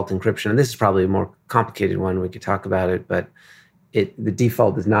default encryption, and this is probably a more complicated one, we could talk about it, but the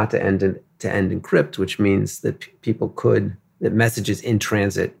default is not to end encrypt, which means that that messages in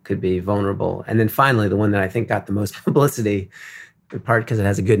transit could be vulnerable. And then finally, the one that I think got the most publicity, in part because it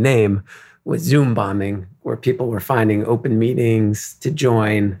has a good name, was Zoom bombing, where people were finding open meetings to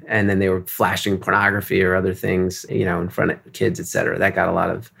join, and then they were flashing pornography or other things, in front of kids, et cetera. That got a lot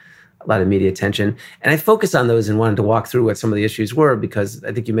of media attention. And I focused on those and wanted to walk through what some of the issues were, because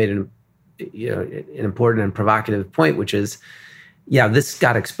I think you made an important and provocative point, which is, this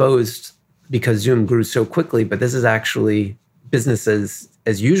got exposed because Zoom grew so quickly, but this is actually business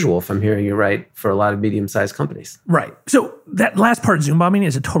as usual, if I'm hearing you right, for a lot of medium-sized companies. Right. So that last part, Zoom bombing,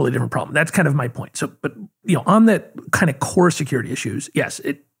 is a totally different problem. That's kind of my point. So, but on the kind of core security issues, yes,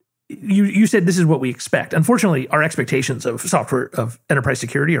 you said this is what we expect. Unfortunately, our expectations of software, of enterprise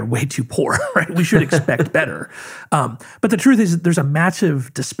security, are way too poor, right? We should expect better. But the truth is there's a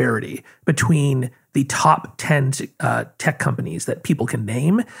massive disparity between the top 10 tech companies that people can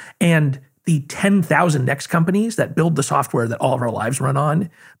name and the 10,000 next companies that build the software that all of our lives run on,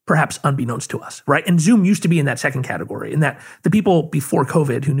 perhaps unbeknownst to us, right? And Zoom used to be in that second category, in that the people before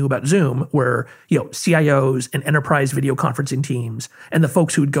COVID who knew about Zoom were, CIOs and enterprise video conferencing teams, and the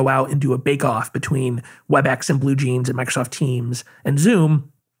folks who would go out and do a bake-off between WebEx and BlueJeans and Microsoft Teams and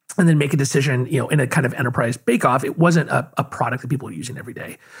Zoom, and then make a decision, in a kind of enterprise bake-off. It wasn't a product that people are using every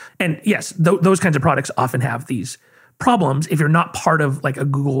day. And yes, those kinds of products often have these problems if you're not part of like a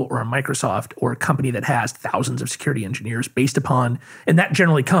Google or a Microsoft or a company that has thousands of security engineers based upon, and that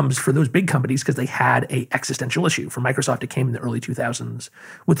generally comes for those big companies because they had a existential issue. For Microsoft, it came in the early 2000s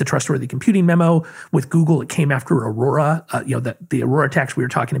with the trustworthy computing memo. With Google, it came after Aurora. The Aurora attacks we were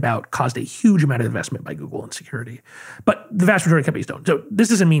talking about caused a huge amount of investment by Google in security. But the vast majority of companies don't. So this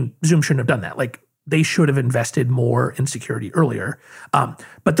doesn't mean Zoom shouldn't have done that. Like, they should have invested more in security earlier.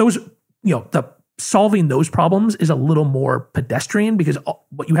 But those, solving those problems is a little more pedestrian, because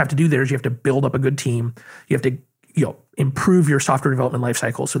what you have to do there is you have to build up a good team. You have to, improve your software development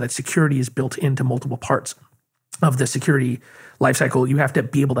lifecycle so that security is built into multiple parts of the security lifecycle. You have to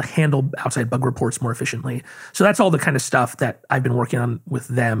be able to handle outside bug reports more efficiently. So that's all the kind of stuff that I've been working on with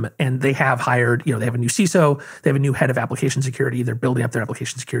them. And they have hired, they have a new CISO, they have a new head of application security. They're building up their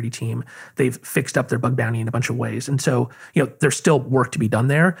application security team. They've fixed up their bug bounty in a bunch of ways. And so, there's still work to be done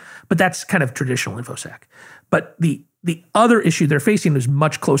there, but that's kind of traditional InfoSec. But the other issue they're facing is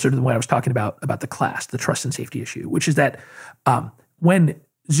much closer to what I was talking about the class, the trust and safety issue, which is that when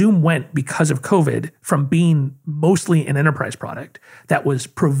Zoom went, because of COVID, from being mostly an enterprise product that was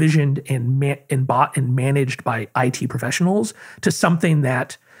provisioned and bought and managed by IT professionals to something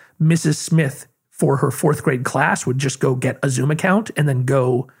that Mrs. Smith, for her fourth grade class, would just go get a Zoom account and then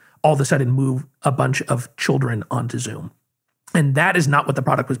go all of a sudden move a bunch of children onto Zoom. And that is not what the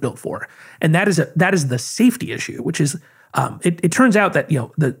product was built for. And that is the safety issue, which is, it turns out that,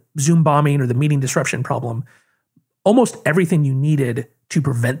 the Zoom bombing or the meeting disruption problem, almost everything you needed to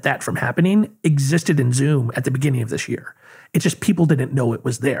prevent that from happening existed in Zoom at the beginning of this year. It's just people didn't know it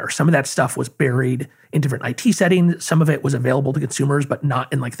was there. Some of that stuff was buried in different IT settings. Some of it was available to consumers, but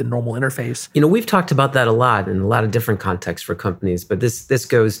not in like the normal interface. We've talked about that a lot in a lot of different contexts for companies, but this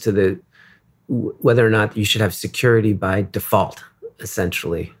goes to whether or not you should have security by default,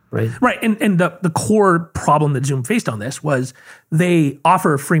 essentially, right? Right. And the core problem that Zoom faced on this was they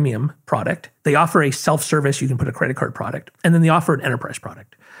offer a freemium product. They offer a self-service, you can put a credit card product, and then they offer an enterprise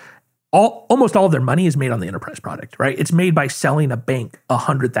product. Almost all of their money is made on the enterprise product, right? It's made by selling a bank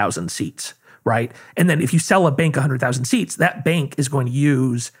 100,000 seats, right? And then if you sell a bank 100,000 seats, that bank is going to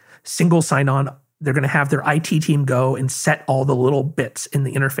use single sign-on. They're going to have their IT team go and set all the little bits in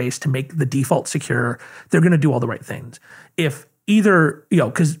the interface to make the default secure. They're going to do all the right things. If either,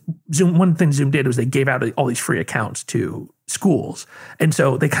 because one thing Zoom did was they gave out all these free accounts to schools. And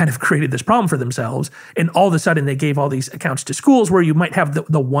so they kind of created this problem for themselves. And all of a sudden they gave all these accounts to schools where you might have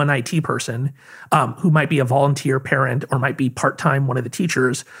the one IT person who might be a volunteer parent or might be part-time one of the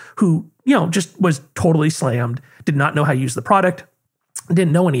teachers who, just was totally slammed, did not know how to use the product,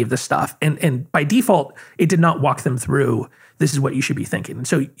 didn't know any of this stuff. And by default, it did not walk them through, this is what you should be thinking. And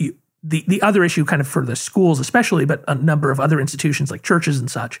so the other issue kind of for the schools especially, but a number of other institutions like churches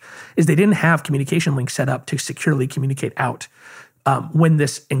and such, is they didn't have communication links set up to securely communicate out when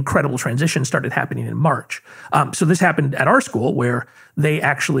this incredible transition started happening in March. So this happened at our school where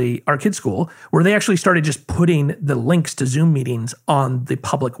our kids' school, where they actually started just putting the links to Zoom meetings on the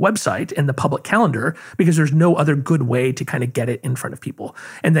public website and the public calendar because there's no other good way to kind of get it in front of people.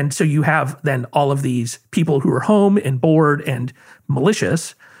 And then so you have then all of these people who are home and bored and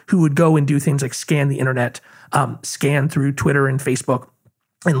malicious who would go and do things like scan the internet, scan through Twitter and Facebook,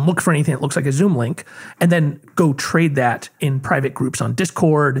 and look for anything that looks like a Zoom link, and then go trade that in private groups on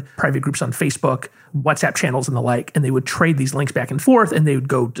Discord, private groups on Facebook, WhatsApp channels and the like, and they would trade these links back and forth, and they would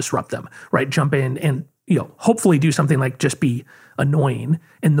go disrupt them, right? Jump in and hopefully do something like just be annoying.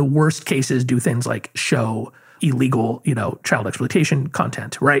 In the worst cases, do things like show illegal, child exploitation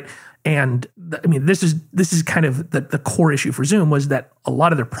content, right? And this is kind of the core issue for Zoom was that a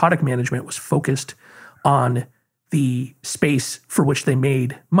lot of their product management was focused on the space for which they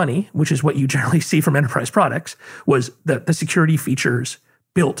made money, which is what you generally see from enterprise products, was the security features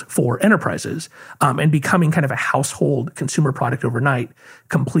built for enterprises, and becoming kind of a household consumer product overnight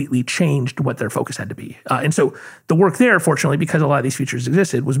completely changed what their focus had to be. And so the work there, fortunately, because a lot of these features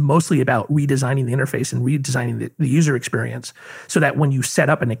existed, was mostly about redesigning the interface and redesigning the user experience so that when you set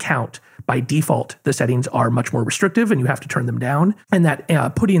up an account, by default, the settings are much more restrictive and you have to turn them down. And that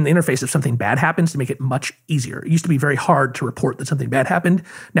putting in the interface if something bad happens to make it much easier. It used to be very hard to report that something bad happened.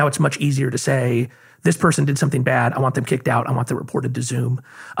 Now it's much easier to say, this person did something bad. I want them kicked out. I want them reported to Zoom.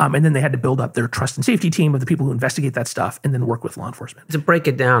 And then they had to build up their trust and safety team of the people who investigate that stuff and then work with law enforcement. To break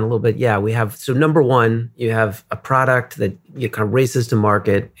it down a little bit, so number one, you have a product that kind of races to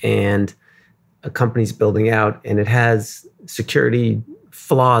market and a company's building out, and it has security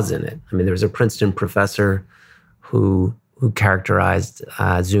flaws in it. There was a Princeton professor who characterized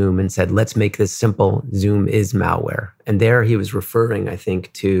Zoom and said, let's make this simple. Zoom is malware. And there he was referring, I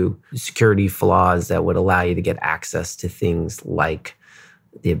think, to security flaws that would allow you to get access to things like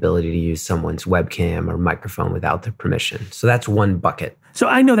the ability to use someone's webcam or microphone without their permission. So that's one bucket. So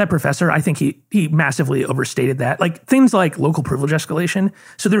I know that professor. I think he massively overstated that. Like things like local privilege escalation.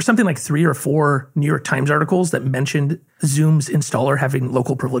 So there was something like 3 or 4 New York Times articles that mentioned Zoom's installer having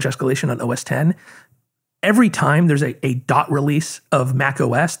local privilege escalation on OS X. Every time there's a dot release of Mac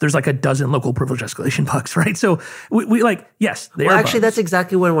OS, there's like a dozen local privilege escalation bugs, right? So we yes, they are actually bugs. That's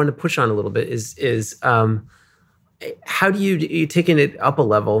exactly what I wanted to push on a little bit is how do you taking it up a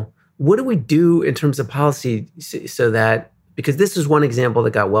level? What do we do in terms of policy so that, because this is one example that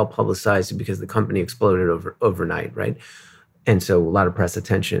got well publicized because the company exploded overnight, right? And so a lot of press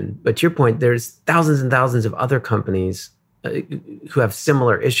attention. But to your point, there's thousands and thousands of other companies who have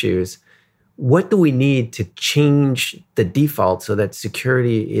similar issues. What do we need to change the default so that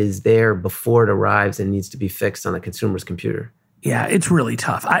security is there before it arrives and needs to be fixed on a consumer's computer? Yeah, it's really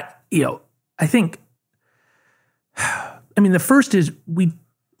tough. I think, the first is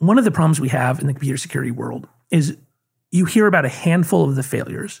one of the problems we have in the computer security world is you hear about a handful of the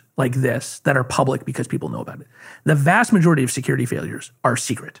failures like this that are public because people know about it. The vast majority of security failures are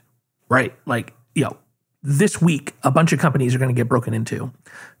secret, right? Like, this week, a bunch of companies are going to get broken into.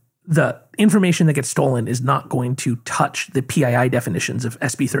 the information that gets stolen is not going to touch the PII definitions of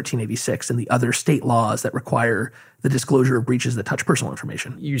SB 1386 and the other state laws that require the disclosure of breaches that touch personal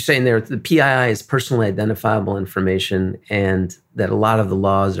information. You're saying there the PII is personally identifiable information, and that a lot of the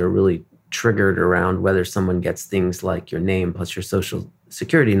laws are really triggered around whether someone gets things like your name plus your social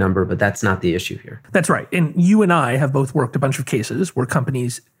security number, but that's not the issue here. That's right. And you and I have both worked a bunch of cases where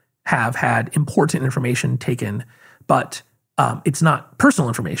companies have had important information taken, but it's not personal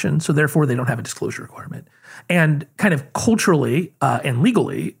information, so therefore they don't have a disclosure requirement. And kind of culturally and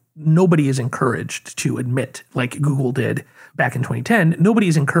legally, nobody is encouraged to admit, like Google did back in 2010, nobody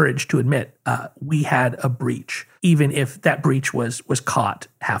is encouraged to admit we had a breach, even if that breach was caught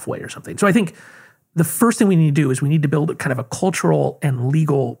halfway or something. So I think the first thing we need to do is we need to build kind of a cultural and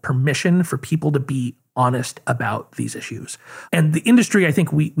legal permission for people to be honest about these issues. And the industry, I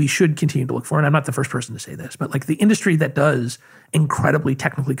think we should continue to look for, and I'm not the first person to say this, but like the industry that does incredibly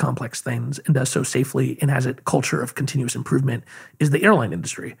technically complex things and does so safely and has a culture of continuous improvement is the airline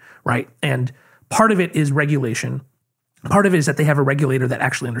industry, right? And part of it is regulation. Part of it is that they have a regulator that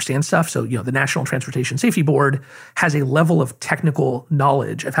actually understands stuff. So, the National Transportation Safety Board has a level of technical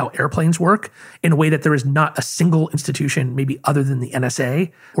knowledge of how airplanes work in a way that there is not a single institution, maybe other than the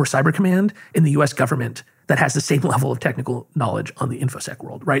NSA or Cyber Command in the US government, that has the same level of technical knowledge on the InfoSec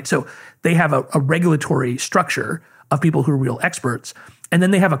world, right? So they have a regulatory structure of people who are real experts. And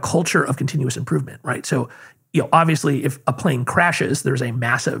then they have a culture of continuous improvement, right? So, obviously, if a plane crashes, there's a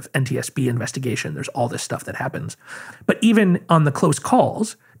massive NTSB investigation. There's all this stuff that happens. But even on the close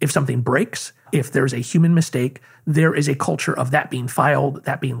calls, if something breaks, if there's a human mistake, there is a culture of that being filed,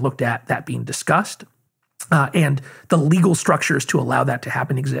 that being looked at, that being discussed. And the legal structures to allow that to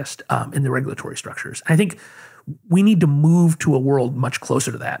happen exist in the regulatory structures. I think we need to move to a world much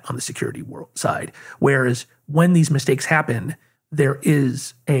closer to that on the security world side, whereas when these mistakes happen, there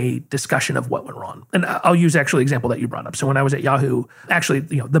is a discussion of what went wrong. And I'll use actually the example that you brought up. So when I was at Yahoo, actually,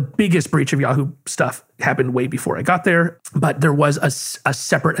 the biggest breach of Yahoo stuff happened way before I got there, but there was a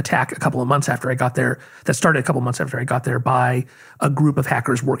separate attack a couple of months after I got there that started a couple of months after I got there by a group of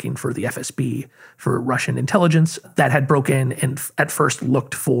hackers working for the FSB, for Russian intelligence, that had broken and at first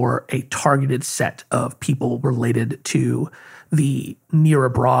looked for a targeted set of people related to the near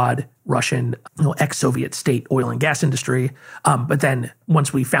abroad Russian, ex-Soviet state oil and gas industry. But then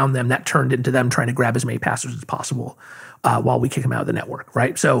once we found them, that turned into them trying to grab as many passwords as possible while we kick them out of the network,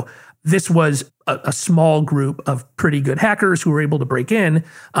 right? So this was a small group of pretty good hackers who were able to break in,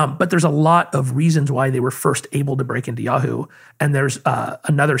 but there's a lot of reasons why they were first able to break into Yahoo. And there's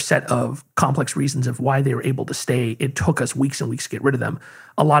another set of complex reasons of why they were able to stay. It took us weeks and weeks to get rid of them.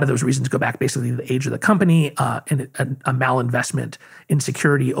 A lot of those reasons go back basically to the age of the company and a malinvestment in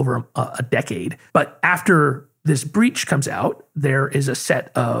security over a decade. But after this breach comes out, there is a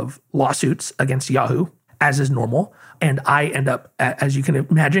set of lawsuits against Yahoo, as is normal. And I end up, as you can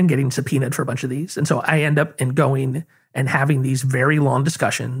imagine, getting subpoenaed for a bunch of these. And so I end up going and having these very long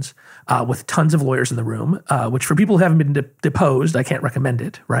discussions with tons of lawyers in the room, which for people who haven't been deposed, I can't recommend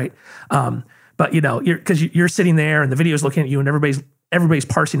it, right? But, because you're sitting there and the video's looking at you and everybody's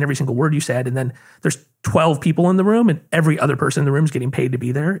parsing every single word you said. And then there's 12 people in the room and every other person in the room is getting paid to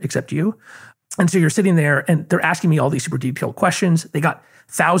be there except you. And so you're sitting there and they're asking me all these super detailed questions. They got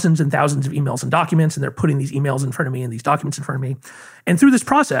thousands and thousands of emails and documents, and they're putting these emails in front of me and these documents in front of me. And through this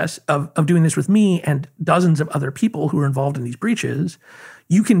process of doing this with me and dozens of other people who are involved in these breaches,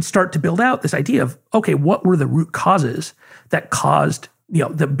 you can start to build out this idea of, okay, what were the root causes that caused the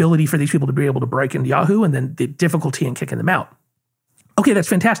ability for these people to be able to break into Yahoo and then the difficulty in kicking them out? Okay, that's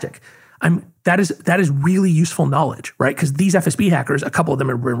fantastic. That is really useful knowledge, right? Because these FSB hackers, a couple of them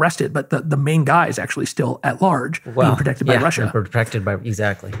have been arrested, but the main guy is actually still at large, being protected by Russia. Protected by,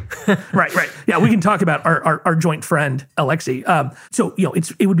 exactly. Right. Yeah, we can talk about our joint friend, Alexei. So,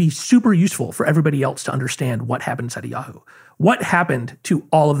 it would be super useful for everybody else to understand what happened inside of Yahoo. What happened to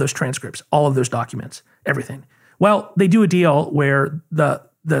all of those transcripts, all of those documents, everything? Well, they do a deal where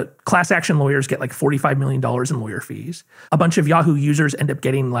the class action lawyers get like $45 million in lawyer fees. A bunch of Yahoo users end up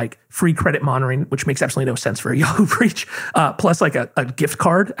getting like free credit monitoring, which makes absolutely no sense for a Yahoo breach, plus like a gift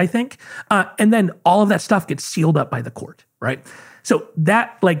card, I think. And then all of that stuff gets sealed up by the court, right? So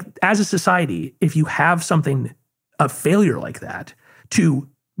that, like, as a society, if you have a failure like that, to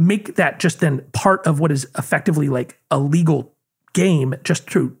make that just then part of what is effectively like a legal game just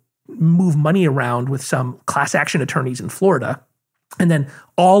to move money around with some class action attorneys in Florida, and then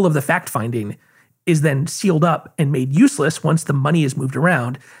all of the fact-finding is then sealed up and made useless once the money is moved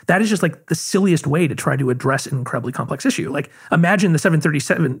around. That is just like the silliest way to try to address an incredibly complex issue. Like, imagine the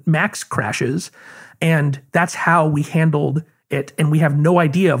 737 MAX crashes, and that's how we handled it, and we have no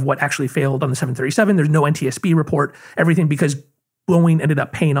idea of what actually failed on the 737. There's no NTSB report, everything because Boeing ended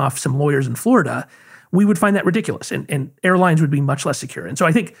up paying off some lawyers in Florida. We would find that ridiculous, and airlines would be much less secure. And so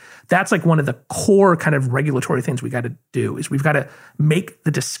I think that's like one of the core kind of regulatory things we got to do is we've got to make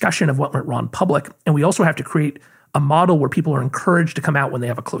the discussion of what went wrong public, and we also have to create a model where people are encouraged to come out when they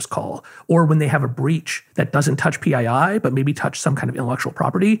have a close call or when they have a breach that doesn't touch PII, but maybe touch some kind of intellectual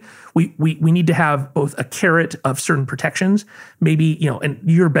property. We need to have both a carrot of certain protections, maybe, and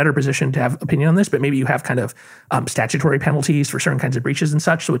you're better positioned to have opinion on this, but maybe you have kind of statutory penalties for certain kinds of breaches and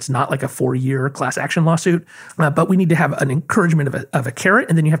such. So it's not like a 4-year class action lawsuit, but we need to have an encouragement of a carrot,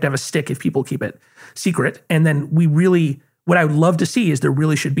 and then you have to have a stick if people keep it secret. And then what I would love to see is there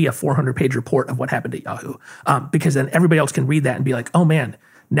really should be a 400-page report of what happened at Yahoo, because then everybody else can read that and be like, oh man,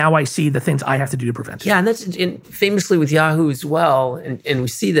 now I see the things I have to do to prevent it. Yeah, and that's famously with Yahoo as well, and we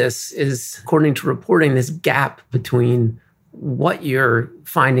see this is, according to reporting, this gap between what you're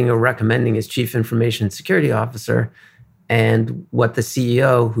finding or recommending as chief information security officer and what the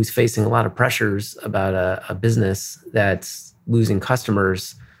CEO, who's facing a lot of pressures about a business that's losing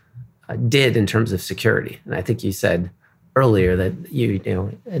customers, did in terms of security. And I think you said earlier that you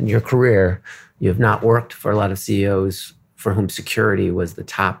in your career, you have not worked for a lot of CEOs for whom security was the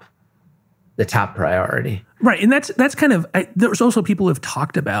top priority. Right. And that's kind of, there's also people who have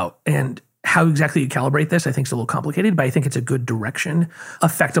talked about, and how exactly you calibrate this, I think is a little complicated, but I think it's a good direction.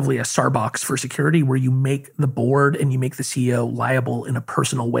 Effectively a Sarbox for security, where you make the board and you make the CEO liable in a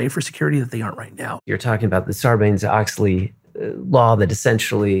personal way for security that they aren't right now. You're talking about the Sarbanes-Oxley law that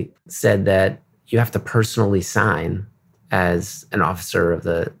essentially said that you have to personally sign as an officer of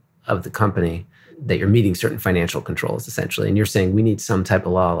the company that you're meeting certain financial controls, essentially. And you're saying we need some type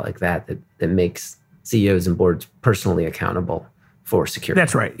of law like that makes CEOs and boards personally accountable for security.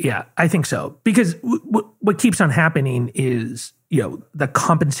 That's right. Yeah, I think so. Because what keeps on happening is, the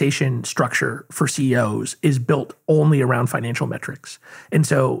compensation structure for CEOs is built only around financial metrics. And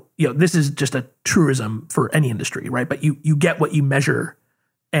so, this is just a truism for any industry, right? But you get what you measure,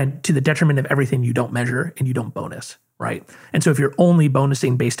 and to the detriment of everything you don't measure and you don't bonus. Right. And so if you're only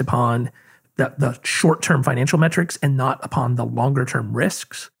bonusing based upon the short-term financial metrics and not upon the longer-term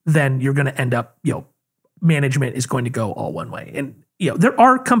risks, then you're going to end up, management is going to go all one way. And, there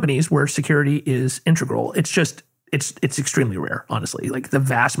are companies where security is integral. It's just, it's extremely rare, honestly. Like the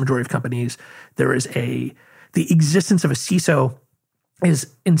vast majority of companies, the existence of a CISO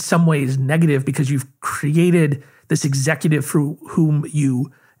is in some ways negative because you've created this executive through whom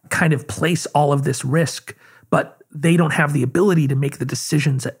you kind of place all of this risk, but they don't have the ability to make the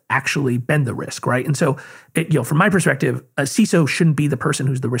decisions that actually bend the risk, right? And so, from my perspective, a CISO shouldn't be the person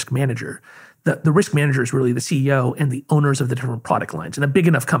who's the risk manager. The risk manager is really the CEO and the owners of the different product lines. In a big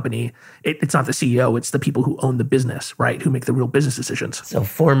enough company, it's not the CEO, it's the people who own the business, right? Who make the real business decisions. So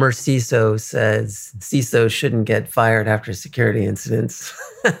former CISO says CISO shouldn't get fired after security incidents.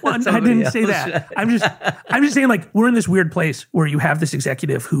 Well, I didn't say that. I'm just saying, like, we're in this weird place where you have this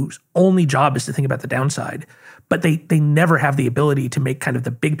executive whose only job is to think about the downside, but they never have the ability to make kind of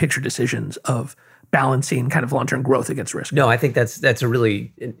the big picture decisions of balancing kind of long-term growth against risk. No, I think that's a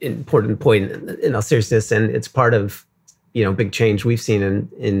really important point in all seriousness. And it's part of, big change we've seen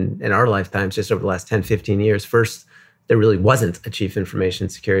in our lifetimes just over the last 10, 15 years. First, there really wasn't a chief information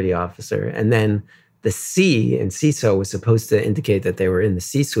security officer. And then the C in CISO was supposed to indicate that they were in the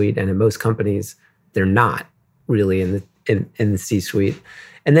C-suite. And in most companies, they're not really in the C-suite.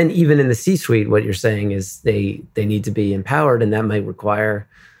 And then even in the C-suite, what you're saying is they need to be empowered, and that might require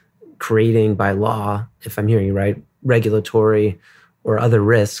creating by law, if I'm hearing you right, regulatory or other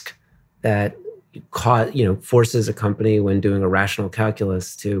risk that forces a company when doing a rational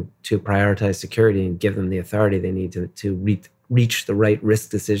calculus to prioritize security and give them the authority they need to reach the right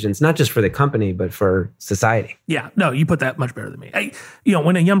risk decisions, not just for the company, but for society. Yeah, no, you put that much better than me.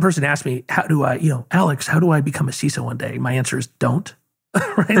 When a young person asks me, Alex, how do I become a CISO one day? My answer is don't.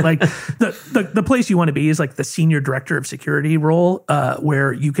 Right? Like the place you want to be is like the senior director of security role,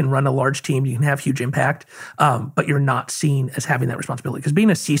 where you can run a large team, you can have huge impact, but you're not seen as having that responsibility. Because being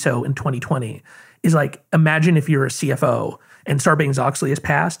a CISO in 2020 is like, imagine if you're a CFO and Sarbanes-Oxley has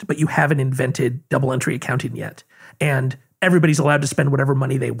passed, but you haven't invented double entry accounting yet. And everybody's allowed to spend whatever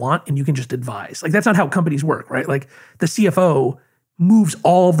money they want and you can just advise. Like, that's not how companies work, right? Like, the CFO moves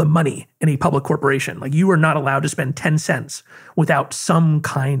all of the money in a public corporation. Like, you are not allowed to spend 10 cents without some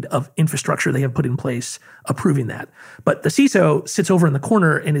kind of infrastructure they have put in place approving that. But the CISO sits over in the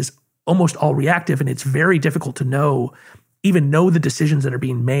corner and is almost all reactive, and it's very difficult to know the decisions that are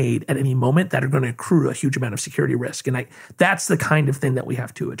being made at any moment that are going to accrue a huge amount of security risk. And that's the kind of thing that we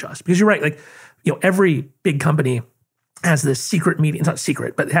have to adjust. Because you're right, like, every big company has this secret meeting. It's not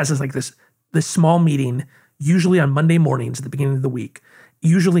secret, but it has this small meeting, usually on Monday mornings at the beginning of the week,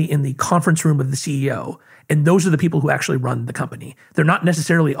 usually in the conference room of the CEO. And those are the people who actually run the company. They're not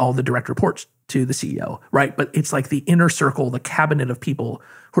necessarily all the direct reports to the CEO, right? But it's like the inner circle, the cabinet of people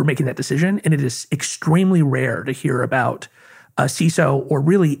who are making that decision. And it is extremely rare to hear about a CISO or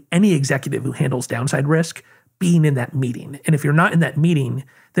really any executive who handles downside risk being in that meeting. And if you're not in that meeting,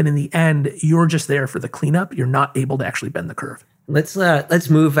 then in the end, you're just there for the cleanup. You're not able to actually bend the curve. Let's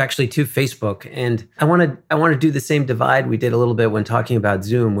move actually to Facebook, and I want to do the same divide we did a little bit when talking about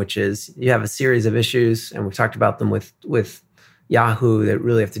Zoom, which is you have a series of issues, and we've talked about them with Yahoo that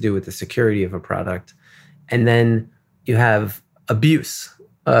really have to do with the security of a product, and then you have abuse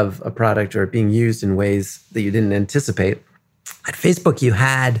of a product or being used in ways that you didn't anticipate. At Facebook, you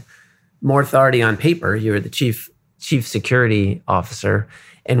had more authority on paper. You were the chief security officer,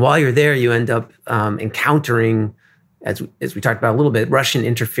 and while you're there, you end up encountering, as we talked about a little bit, Russian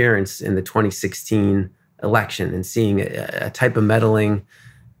interference in the 2016 election and seeing a type of meddling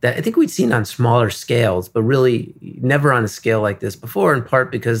that I think we'd seen on smaller scales, but really never on a scale like this before, in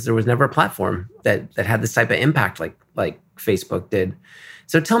part because there was never a platform that had this type of impact like Facebook did.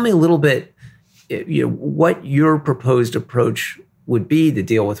 So tell me a little bit, what your proposed approach would be to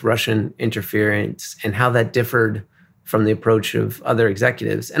deal with Russian interference and how that differed from the approach of other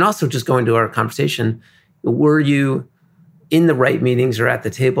executives. And also just going to our conversation, were you in the right meetings or at the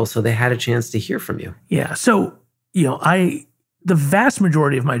table so they had a chance to hear from you? Yeah. So, the vast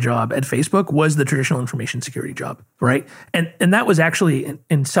majority of my job at Facebook was the traditional information security job, right? And that was actually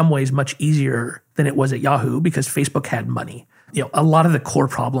in some ways much easier than it was at Yahoo because Facebook had money. A lot of the core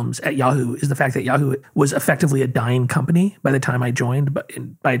problems at Yahoo is the fact that Yahoo was effectively a dying company by the time I joined, but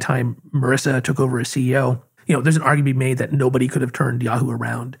by the time Marissa took over as CEO, there's an argument to be made that nobody could have turned Yahoo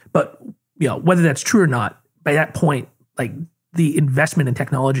around. But whether that's true or not, by that point, like the investment in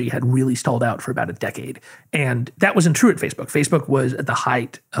technology had really stalled out for about a decade. And that wasn't true at Facebook. Facebook was at the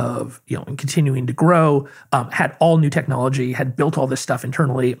height of, and continuing to grow, had all new technology, had built all this stuff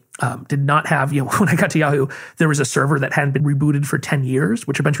internally, did not have, when I got to Yahoo, there was a server that hadn't been rebooted for 10 years,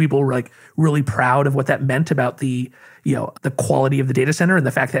 which a bunch of people were like really proud of what that meant about the quality of the data center and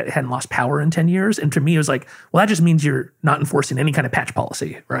the fact that it hadn't lost power in 10 years. And to me, it was like, well, that just means you're not enforcing any kind of patch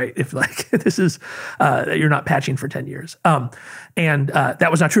policy, right? If like this is, you're not patching for 10 years. And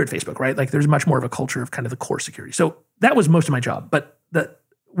that was not true at Facebook, right? Like there's much more of a culture of kind of the core security. So that was most of my job. But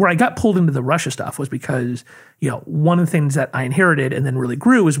where I got pulled into the Russia stuff was because, one of the things that I inherited and then really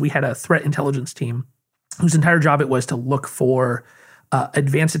grew is we had a threat intelligence team whose entire job it was to look for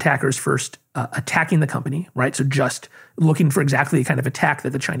advanced attackers first attacking the company, right? So just looking for exactly the kind of attack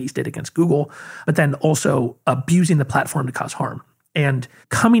that the Chinese did against Google, but then also abusing the platform to cause harm. And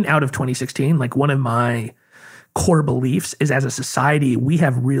coming out of 2016, like one of my core beliefs is as a society, we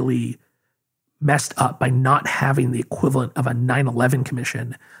have really messed up by not having the equivalent of a 9/11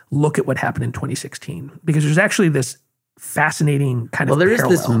 commission look at what happened in 2016. Because there's actually this fascinating kind of parallel. Well,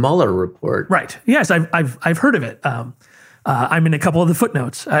 there is this Mueller report. Right. Yes, I've heard of it. I'm in a couple of the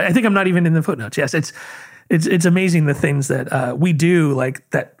footnotes. I think I'm not even in the footnotes. Yes, it's amazing the things that we do, like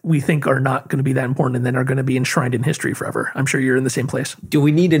that we think are not going to be that important and then are going to be enshrined in history forever. I'm sure you're in the same place. Do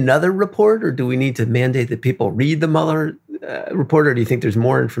we need another report, or do we need to mandate that people read the Mueller report, or do you think there's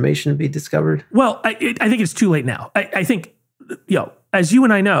more information to be discovered? Well, I think it's too late now. I think, as you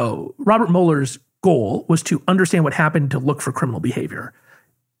and I know, Robert Mueller's goal was to understand what happened to look for criminal behavior.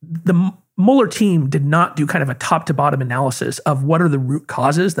 The Mueller team did not do kind of a top to bottom analysis of what are the root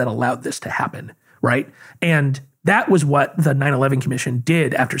causes that allowed this to happen, right? And that was what the 9/11 Commission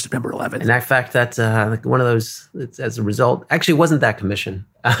did after September 11th. And in fact, that's one of those, as a result, actually it wasn't that commission.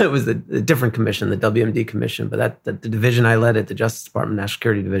 It was a different commission, the WMD Commission, but the division I led at the Justice Department National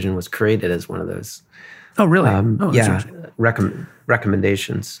Security Division was created as one of those. Oh, really?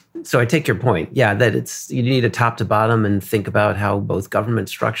 Recommendations. So I take your point. Yeah, that you need a top to bottom and think about how both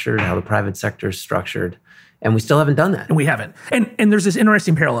government's structured, how the private sector is structured. And we still haven't done that. And we haven't. And there's this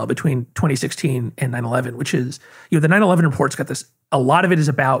interesting parallel between 2016 and 9/11, which is, the 9/11 report's got this, a lot of it is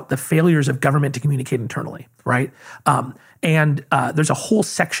about the failures of government to communicate internally, right? And there's a whole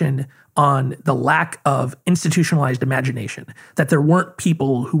section on the lack of institutionalized imagination, that there weren't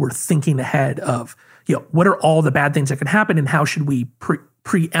people who were thinking ahead of, what are all the bad things that could happen and how should we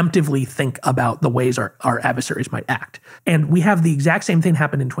preemptively think about the ways our adversaries might act. And we have the exact same thing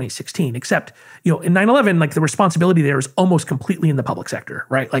happen in 2016, except, in 9/11, like the responsibility there is almost completely in the public sector,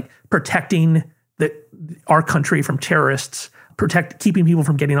 right? Like protecting our country from terrorists, keeping people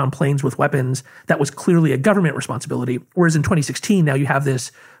from getting on planes with weapons, that was clearly a government responsibility. Whereas in 2016, now you have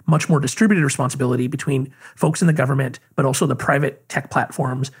this much more distributed responsibility between folks in the government, but also the private tech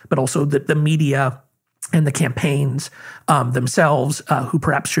platforms, but also the media and the campaigns themselves, who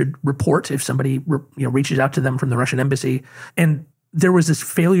perhaps should report if somebody reaches out to them from the Russian embassy. And there was this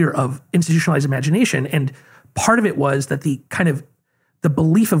failure of institutionalized imagination, and part of it was that the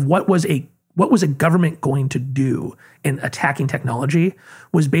belief of what was a government going to do in attacking technology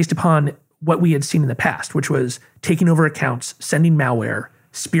was based upon what we had seen in the past, which was taking over accounts, sending malware,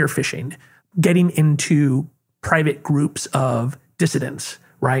 spear phishing, getting into private groups of dissidents,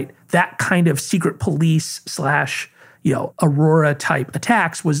 right? That kind of secret police / Aurora type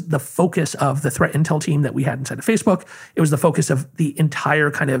attacks was the focus of the threat intel team that we had inside of Facebook. It was the focus of the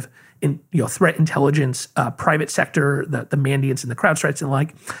entire kind of threat intelligence, private sector, the Mandiants and the CrowdStrikes and the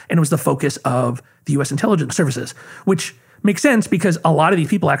like. And it was the focus of the U.S. intelligence services, which makes sense because a lot of these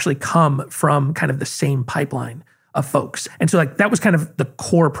people actually come from kind of the same pipeline of folks. And so that was kind of the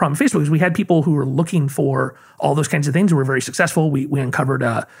core problem of Facebook, is we had people who were looking for all those kinds of things and were very successful. We uncovered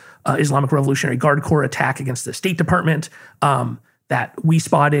a Islamic Revolutionary Guard Corps attack against the State Department that we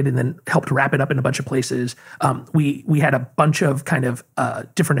spotted and then helped wrap it up in a bunch of places. We had a bunch of kind of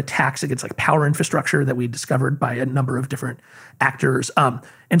different attacks against power infrastructure that we discovered by a number of different actors.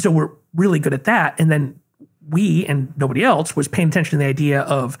 And so we're really good at that. And then we and nobody else was paying attention to the idea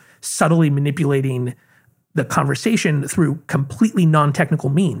of subtly manipulating the conversation through completely non-technical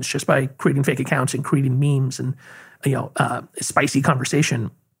means, just by creating fake accounts and creating memes and spicy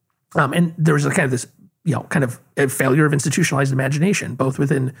conversation. And there was a failure of institutionalized imagination, both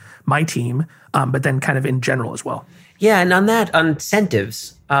within my team, but then kind of in general as well. Yeah, and on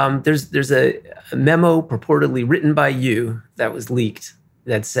incentives, there's a memo purportedly written by you that was leaked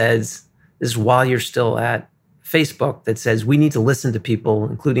that says, this is while you're still at Facebook, that says we need to listen to people,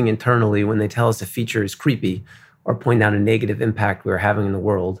 including internally, when they tell us a feature is creepy or point out a negative impact we're having in the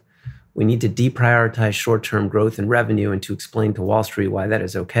world. We need to deprioritize short-term growth and revenue and to explain to Wall Street why that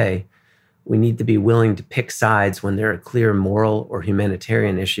is okay. We need to be willing to pick sides when there are clear moral or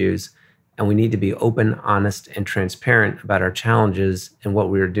humanitarian issues, and we need to be open, honest, and transparent about our challenges and what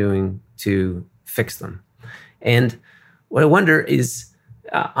we are doing to fix them. And what I wonder is,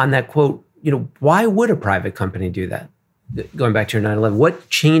 on that quote, why would a private company do that? Going back to your 9/11, what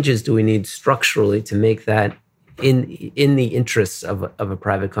changes do we need structurally to make that in the interests of a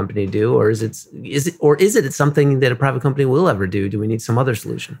private company to do, or is it something that a private company will ever do? Do we need some other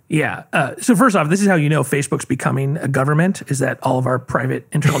solution? Yeah. So first off, this is how you know Facebook's becoming a government, is that all of our private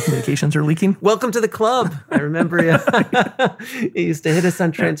internal communications are leaking. Welcome to the club. I remember you used to hit us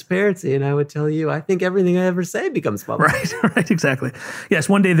on transparency, and I would tell you, I think everything I ever say becomes public. Right, exactly. Yes,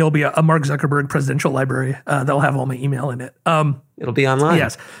 one day there'll be a Mark Zuckerberg presidential library that'll have all my email in it. It'll be online.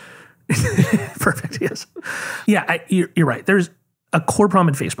 Yes. Perfect. Yes. Yeah, you're right. There's a core problem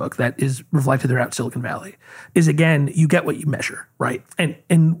in Facebook that is reflected throughout Silicon Valley is, again, you get what you measure, right?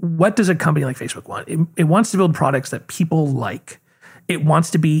 And what does a company like Facebook want? It wants to build products that people like. It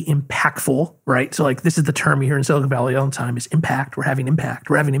wants to be impactful, right? So this is the term you hear in Silicon Valley all the time, is impact. We're having impact,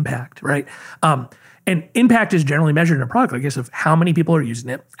 right? And impact is generally measured in a product like this of how many people are using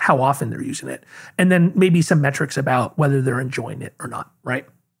it, how often they're using it, and then maybe some metrics about whether they're enjoying it or not, right?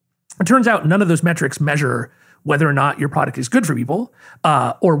 It turns out none of those metrics measure whether or not your product is good for people,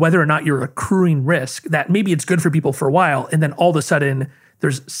 or whether or not you're accruing risk that maybe it's good for people for a while, and then all of a sudden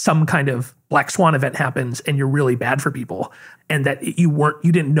there's some kind of black swan event happens and you're really bad for people, and that you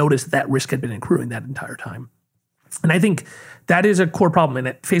didn't notice that risk had been accruing that entire time. And I think that is a core problem. And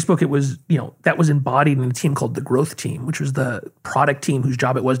at Facebook, it was, that was embodied in a team called the growth team, which was the product team whose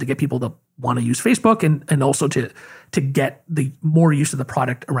job it was to get people to want to use Facebook and also to get the more use of the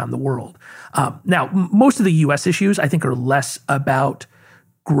product around the world. Now, most of the US issues, I think, are less about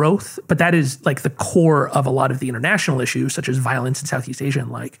growth, but that is the core of a lot of the international issues, such as violence in Southeast Asia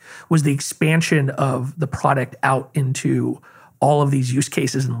and was the expansion of the product out into all of these use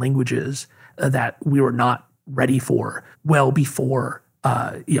cases and languages that we were not ready for well before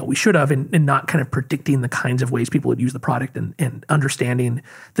we should have, and not kind of predicting the kinds of ways people would use the product and understanding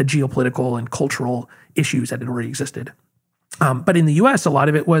the geopolitical and cultural issues that had already existed. But in the US, a lot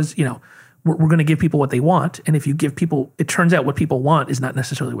of it was, we're going to give people what they want. And if you give people, it turns out what people want is not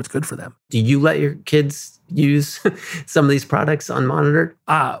necessarily what's good for them. Do you let your kids use some of these products unmonitored?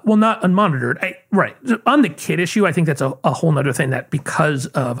 Well, not unmonitored. Right. On the kid issue, I think that's a whole nother thing that because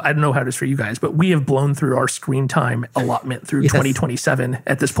of, I don't know how it is for you guys, but we have blown through our screen time allotment through 2027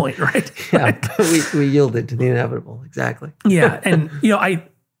 at this point, right? Yeah, we yielded to the inevitable. Exactly. Yeah. And,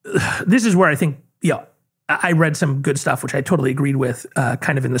 this is where I think, I read some good stuff, which I totally agreed with,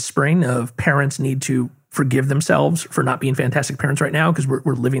 kind of in the spring, of parents need to forgive themselves for not being fantastic parents right now, because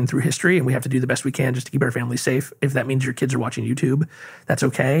we're living through history and we have to do the best we can just to keep our families safe. If that means your kids are watching YouTube, that's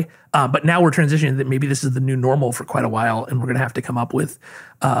okay. But now we're transitioning that maybe this is the new normal for quite a while, and we're going to have to come up with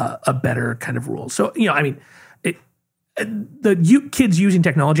a better kind of rule. So, I mean, kids using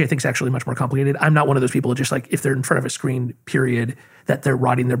technology, I think, is actually much more complicated. I'm not one of those people that just like, if they're in front of a screen, period, that they're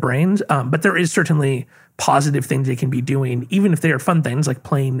rotting their brains. But there is certainly positive things they can be doing, even if they are fun things like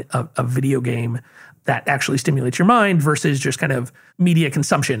playing a video game that actually stimulates your mind versus just kind of media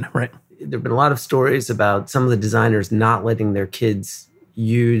consumption, right? There have been a lot of stories about some of the designers not letting their kids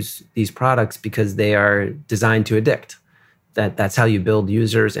use these products because they are designed to addict. That's how you build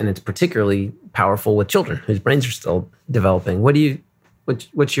users, and it's particularly powerful with children whose brains are still developing.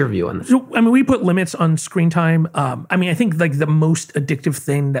 What's your view on this? So, I mean, we put limits on screen time. I mean, I think like the most addictive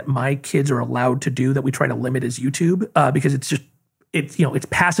thing that my kids are allowed to do that we try to limit is YouTube, because it's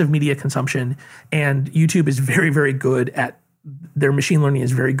passive media consumption, and YouTube is very, very good at, their machine learning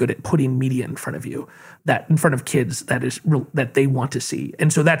is very good at putting media in front of you, that in front of kids that they want to see.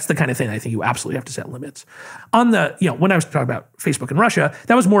 And so that's the kind of thing I think you absolutely have to set limits. On the, when I was talking about Facebook and Russia,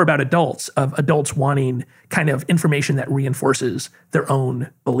 that was more about adults wanting kind of information that reinforces their own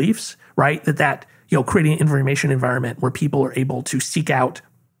beliefs, right? That creating an information environment where people are able to seek out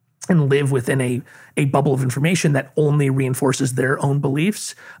and live within a bubble of information that only reinforces their own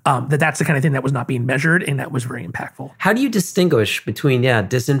beliefs, that's the kind of thing that was not being measured, and that was very impactful. How do you distinguish between,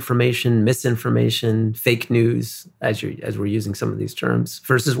 disinformation, misinformation, fake news, as we're using some of these terms,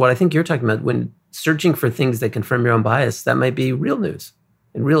 versus what I think you're talking about, when searching for things that confirm your own bias, that might be real news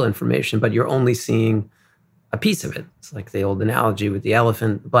and real information, but you're only seeing a piece of it. It's like the old analogy with the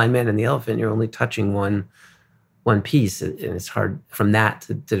elephant, the blind man and the elephant, you're only touching one piece, and it's hard from that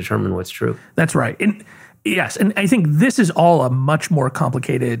to determine what's true. That's right. And yes, and I think this is all a much more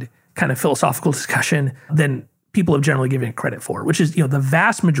complicated kind of philosophical discussion than people have generally given it credit for, which is, the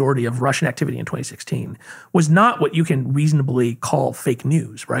vast majority of Russian activity in 2016 was not what you can reasonably call fake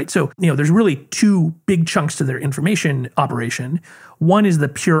news, right? So, there's really two big chunks to their information operation. One is the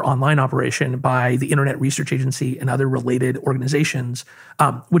pure online operation by the Internet Research Agency and other related organizations,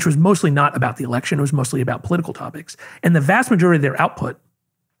 which was mostly not about the election. It was mostly about political topics. And the vast majority of their output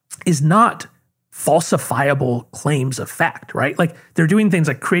is not falsifiable claims of fact, right? Like, they're doing things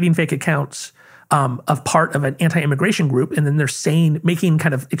like creating fake accounts of part of an anti-immigration group, and then they're making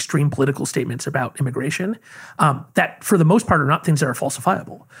kind of extreme political statements about immigration that, for the most part, are not things that are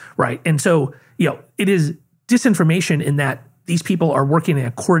falsifiable, right? And so, it is disinformation in that these people are working in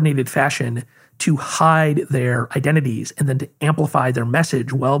a coordinated fashion to hide their identities and then to amplify their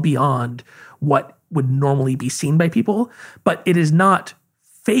message well beyond what would normally be seen by people. But it is not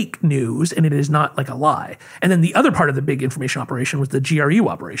fake news, and it is not like a lie. And then the other part of the big information operation was the GRU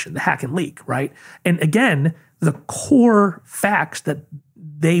operation, the hack and leak, right? And again, the core facts that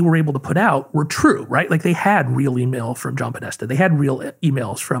they were able to put out were true, right? Like, they had real email from John Podesta. They had real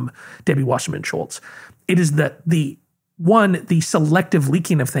emails from Debbie Wasserman Schultz. It is that the selective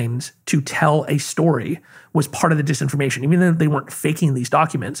leaking of things to tell a story was part of the disinformation, even though they weren't faking these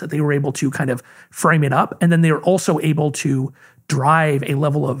documents, that they were able to kind of frame it up. And then they were also able to drive a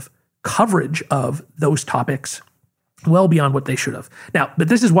level of coverage of those topics well beyond what they should have. Now, but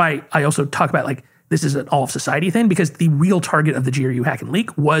this is why I also talk about, like, this is an all of society thing, because the real target of the GRU hack and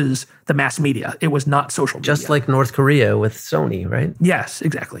leak was the mass media. It was not social media. Just like North Korea with Sony, right? Yes,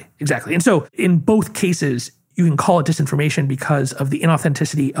 exactly. And so in both cases, you can call it disinformation because of the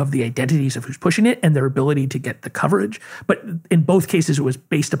inauthenticity of the identities of who's pushing it and their ability to get the coverage. But in both cases, it was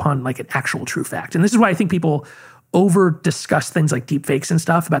based upon like an actual true fact. And this is why I think people over discuss things like deep fakes and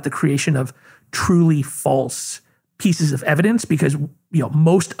stuff about the creation of truly false pieces of evidence, because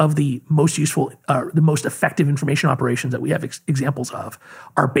most of the most useful, the most effective information operations that we have examples of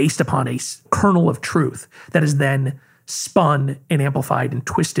are based upon a kernel of truth that is then spun and amplified and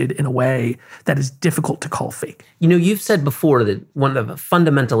twisted in a way that is difficult to call fake. You've said before that one of the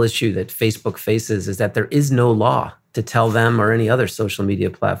fundamental issue that Facebook faces is that there is no law to tell them or any other social media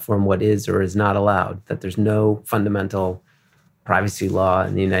platform what is or is not allowed, that there's no fundamental privacy law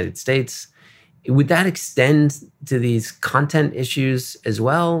in the United States. Would that extend to these content issues as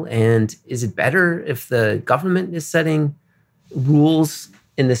well? And is it better if the government is setting rules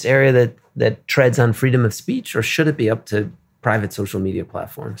in this area that treads on freedom of speech, or should it be up to private social media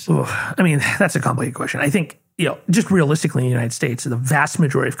platforms? I mean, that's a complicated question. I think, just realistically in the United States, the vast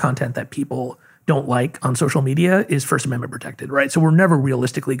majority of content that people don't like on social media is First Amendment protected, right? So we're never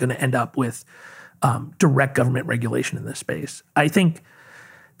realistically going to end up with direct government regulation in this space. I think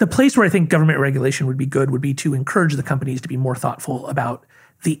The place where I think government regulation would be good would be to encourage the companies to be more thoughtful about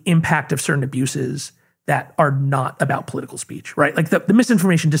the impact of certain abuses that are not about political speech, right? Like the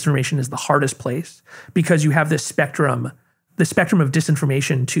misinformation, disinformation is the hardest place because you have this spectrum. The spectrum of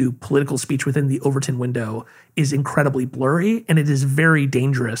disinformation to political speech within the Overton window is incredibly blurry, and it is very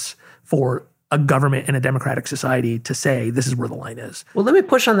dangerous for a government in a democratic society to say this is where the line is. Well, let me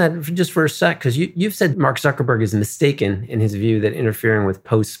push on that just for a sec, because you've said Mark Zuckerberg is mistaken in his view that interfering with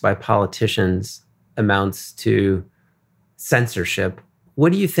posts by politicians amounts to censorship.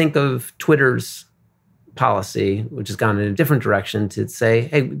 What do you think of Twitter's policy, which has gone in a different direction to say,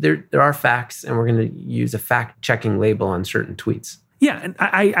 hey, there are facts, and we're going to use a fact-checking label on certain tweets? Yeah, and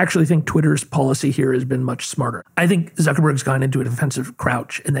I actually think Twitter's policy here has been much smarter. I think Zuckerberg's gone into a defensive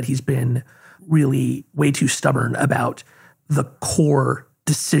crouch in that he's been really way too stubborn about the core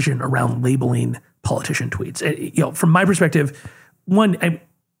decision around labeling politician tweets. From my perspective, one,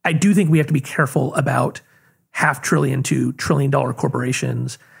 I do think we have to be careful about $500 billion to $1 trillion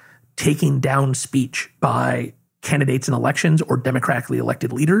corporations taking down speech by candidates in elections or democratically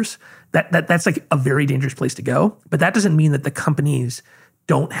elected leaders. That's like a very dangerous place to go. But that doesn't mean that the companies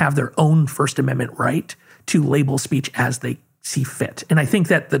don't have their own First Amendment right to label speech as they see fit. And I think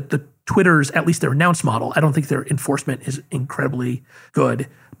that the Twitter's, at least their announced model, I don't think their enforcement is incredibly good,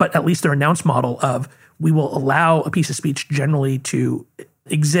 but at least their announced model of we will allow a piece of speech generally to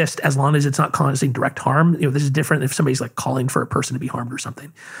exist as long as it's not causing direct harm. This is different if somebody's like calling for a person to be harmed or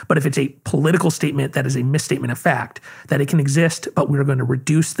something. But if it's a political statement that is a misstatement of fact, that it can exist, but we're going to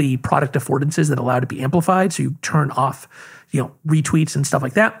reduce the product affordances that allow it to be amplified. So you turn off, retweets and stuff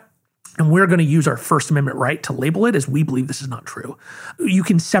like that. And we're going to use our First Amendment right to label it as we believe this is not true. You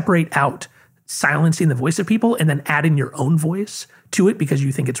can separate out silencing the voice of people and then add in your own voice to it because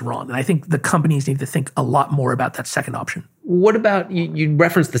you think it's wrong. And I think the companies need to think a lot more about that second option. What about, you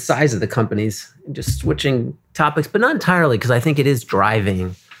referenced the size of the companies, just switching topics, but not entirely, because I think it is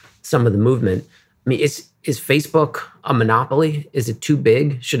driving some of the movement. I mean, is Facebook a monopoly? Is it too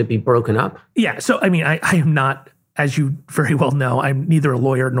big? Should it be broken up? Yeah. So, I mean, I am not, as you very well know, I'm neither a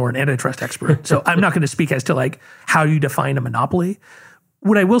lawyer nor an antitrust expert. So I'm not going to speak as to like how you define a monopoly.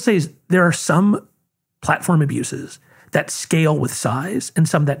 What I will say is there are some platform abuses that scale with size and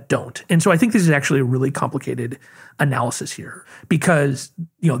some that don't. And so I think this is actually a really complicated analysis here because,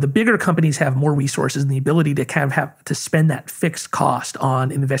 the bigger companies have more resources and the ability to kind of have to spend that fixed cost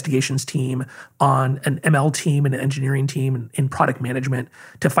on an investigations team, on an ML team, and an engineering team, and in product management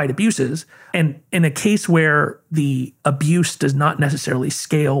to fight abuses. And in a case where the abuse does not necessarily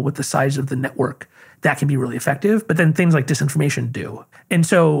scale with the size of the network, that can be really effective. But then things like disinformation do. And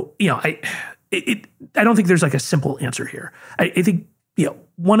so, I don't think there's like a simple answer here. I think,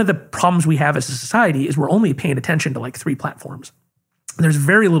 one of the problems we have as a society is we're only paying attention to like 3 platforms. There's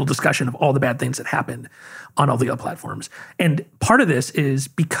very little discussion of all the bad things that happened on all the other platforms. And part of this is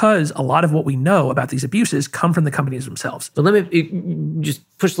because a lot of what we know about these abuses come from the companies themselves. But let me just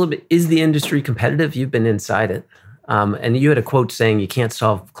push a little bit. Is the industry competitive? You've been inside it. And you had a quote saying you can't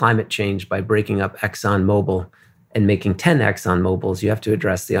solve climate change by breaking up ExxonMobil and making 10 ExxonMobils. You have to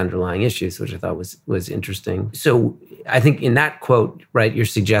address the underlying issues, which I thought was interesting. So I think in that quote, right, you're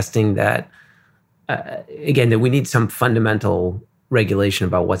suggesting that, again, that we need some fundamental regulation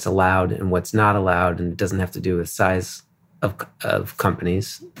about what's allowed and what's not allowed, and it doesn't have to do with size of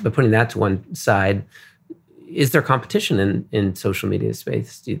companies. But putting that to one side, is there competition in social media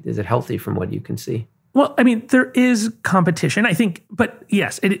space? Is it healthy from what you can see? Well, I mean, there is competition, I think, but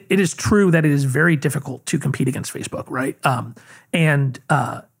yes, it is true that it is very difficult to compete against Facebook, right?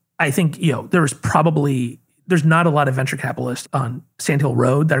 I think, there's not a lot of venture capitalists on Sand Hill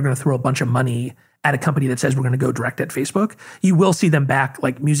Road that are going to throw a bunch of money at a company that says we're going to go direct at Facebook. You will see them back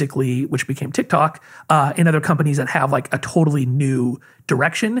like Musical.ly, which became TikTok, and other companies that have like a totally new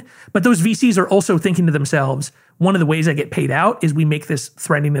direction. But those VCs are also thinking to themselves, one of the ways I get paid out is we make this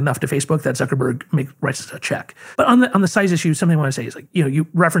threatening enough to Facebook that Zuckerberg writes us a check. But on the size issue, something I want to say is like, you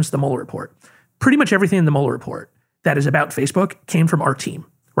referenced the Mueller report. Pretty much everything in the Mueller report that is about Facebook came from our team,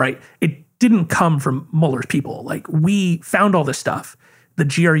 right? It didn't come from Mueller's people. Like we found all this stuff, the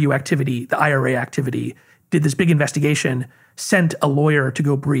GRU activity, the IRA activity, did this big investigation, sent a lawyer to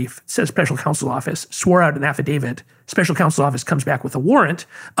go brief, said special counsel's office, swore out an affidavit, special counsel's office comes back with a warrant,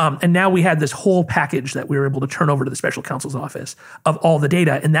 and now we had this whole package that we were able to turn over to the special counsel's office of all the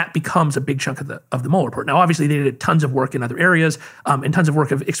data, and that becomes a big chunk of the Mueller report. Now, obviously, they did tons of work in other areas and tons of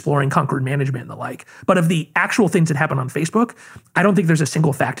work of exploring Concord management and the like, but of the actual things that happened on Facebook, I don't think there's a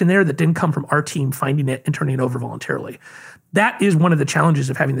single fact in there that didn't come from our team finding it and turning it over voluntarily. That is one of the challenges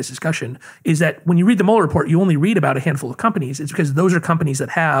of having this discussion, is that when you read the Mueller report, you only read about a handful of companies companies, it's because those are companies that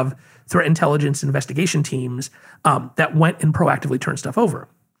have threat intelligence investigation teams that went and proactively turned stuff over.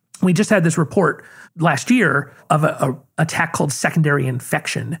 We just had this report last year of a attack called Secondary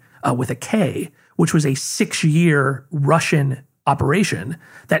Infection with a K, which was a 6-year Russian operation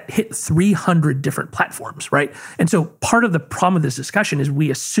that hit 300 different platforms, right? And so part of the problem of this discussion is we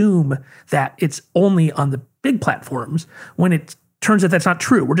assume that it's only on the big platforms when it turns out that's not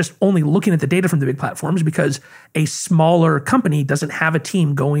true. We're just only looking at the data from the big platforms because a smaller company doesn't have a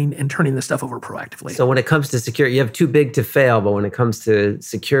team going and turning this stuff over proactively. So when it comes to security, you have too big to fail, but when it comes to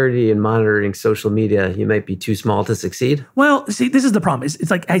security and monitoring social media, you might be too small to succeed? Well, see, this is the problem. It's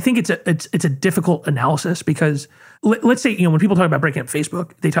like, I think it's a difficult analysis because let's say, when people talk about breaking up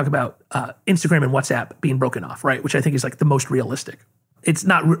Facebook, they talk about Instagram and WhatsApp being broken off, right? Which I think is like the most realistic. It's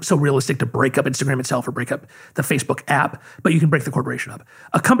not so realistic to break up Instagram itself or break up the Facebook app, but you can break the corporation up.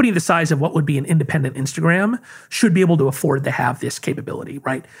 A company the size of what would be an independent Instagram should be able to afford to have this capability,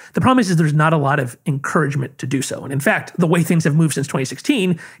 right? The problem is there's not a lot of encouragement to do so. And in fact, the way things have moved since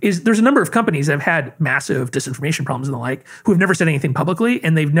 2016 is there's a number of companies that have had massive disinformation problems and the like who have never said anything publicly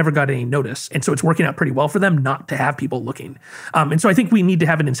and they've never got any notice. And so it's working out pretty well for them not to have people looking. And so I think we need to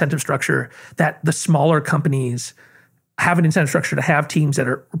have an incentive structure that the smaller companies have an incentive structure to have teams that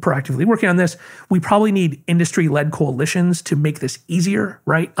are proactively working on this. We probably need industry-led coalitions to make this easier,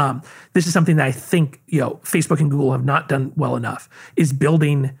 right? This is something that I think Facebook and Google have not done well enough, is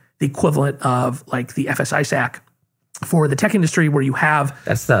building the equivalent of like the FS-ISAC for the tech industry where you have...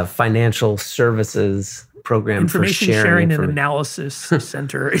 That's the Financial Services Program for Sharing and Analysis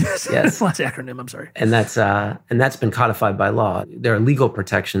Center. Yes. That's last acronym, I'm sorry. And that's been codified by law. There are legal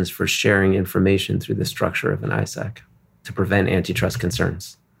protections for sharing information through the structure of an ISAC to prevent antitrust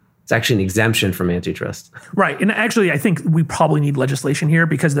concerns. It's actually an exemption from antitrust. Right. And actually, I think we probably need legislation here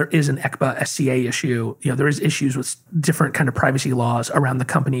because there is an ECBA SCA issue. There is issues with different kind of privacy laws around the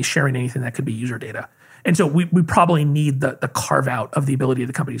companies sharing anything that could be user data. And so we probably need the carve out of the ability of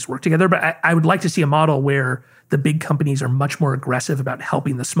the companies to work together. But I would like to see a model where the big companies are much more aggressive about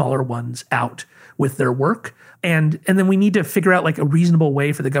helping the smaller ones out with their work. And then we need to figure out like a reasonable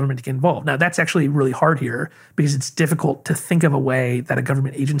way for the government to get involved. Now, that's actually really hard here because it's difficult to think of a way that a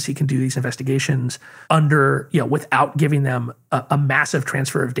government agency can do these investigations without giving them a massive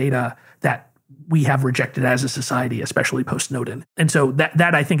transfer of data that we have rejected as a society, especially post-Snowden. And so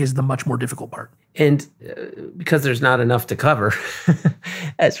that I think is the much more difficult part. And because there's not enough to cover,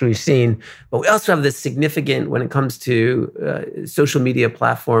 as we've seen, but we also have this significant, when it comes to social media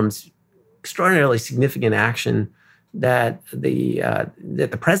platforms, extraordinarily significant action that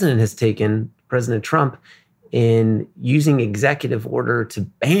the president has taken, President Trump, in using executive order to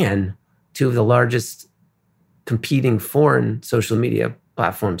ban two of the largest competing foreign social media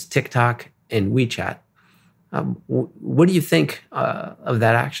platforms, TikTok and WeChat. What do you think of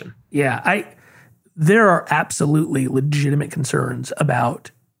that action? Yeah, there are absolutely legitimate concerns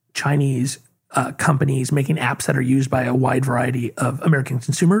about Chinese companies making apps that are used by a wide variety of American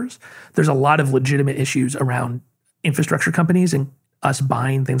consumers. There's a lot of legitimate issues around infrastructure companies and us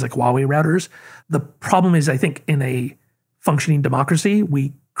buying things like Huawei routers. The problem is, I think, in a functioning democracy,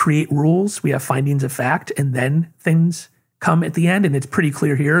 we create rules, we have findings of fact, and then things come at the end. And it's pretty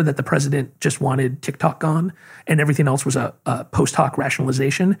clear here that the president just wanted TikTok gone and everything else was a post hoc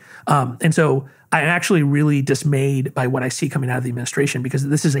rationalization. And so I'm actually really dismayed by what I see coming out of the administration because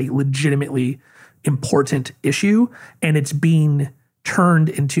this is a legitimately important issue and it's being turned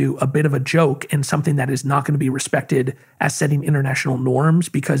into a bit of a joke and something that is not going to be respected as setting international norms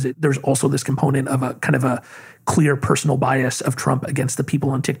because there's also this component of a kind of a clear personal bias of Trump against the people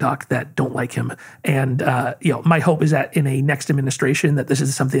on TikTok that don't like him. And, my hope is that in a next administration that this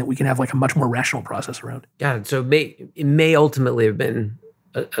is something that we can have like a much more rational process around. Yeah, so it may ultimately have been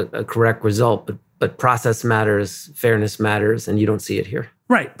a correct result, but process matters, fairness matters, and you don't see it here.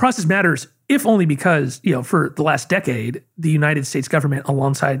 Right. Process matters, if only because, for the last decade, the United States government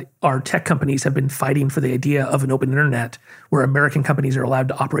alongside our tech companies have been fighting for the idea of an open internet where American companies are allowed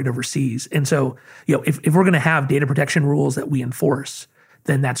to operate overseas. And so, if we're going to have data protection rules that we enforce,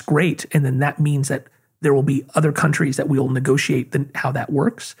 then that's great. And then that means that there will be other countries that we will negotiate how that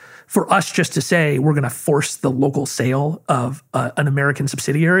works. For us just to say we're going to force the local sale of an American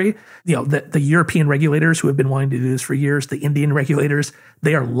subsidiary, the European regulators who have been wanting to do this for years, the Indian regulators,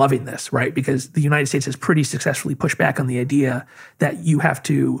 they are loving this, right? Because the United States has pretty successfully pushed back on the idea that you have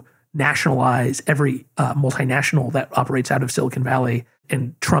to nationalize every multinational that operates out of Silicon Valley.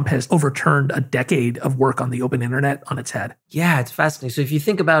 And Trump has overturned a decade of work on the open internet on its head. Yeah, it's fascinating. So if you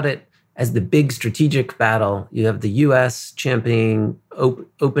think about it, as the big strategic battle, you have the U.S. championing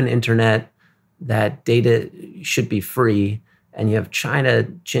open internet, that data should be free, and you have China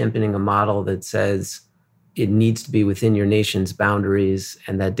championing a model that says it needs to be within your nation's boundaries,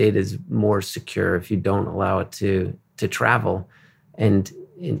 and that data is more secure if you don't allow it to travel. And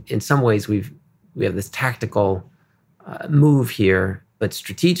in some ways, we have this tactical move here, but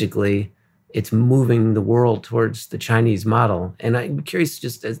strategically, it's moving the world towards the Chinese model. And I'm curious,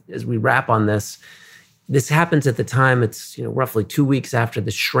 just as we wrap on this happens at the time, it's roughly 2 weeks after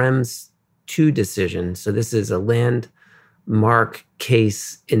the Schrems II decision. So this is a landmark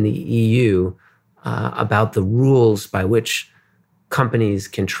case in the EU about the rules by which companies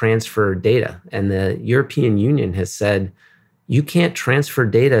can transfer data. And the European Union has said, you can't transfer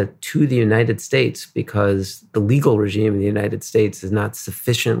data to the United States because the legal regime in the United States is not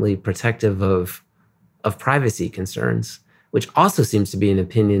sufficiently protective of privacy concerns, which also seems to be an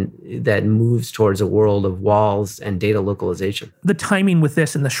opinion that moves towards a world of walls and data localization. The timing with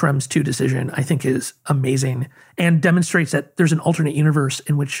this and the Schrems II decision, I think, is amazing and demonstrates that there's an alternate universe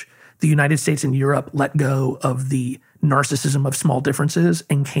in which the United States and Europe let go of the narcissism of small differences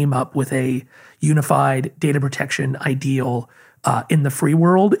and came up with a unified data protection ideal in the free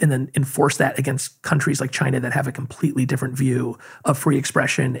world, and then enforce that against countries like China that have a completely different view of free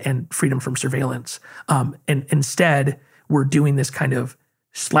expression and freedom from surveillance. And instead, we're doing this kind of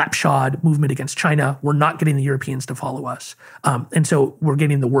slapshod movement against China. We're not getting the Europeans to follow us. And so we're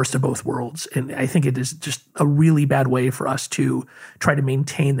getting the worst of both worlds. And I think it is just a really bad way for us to try to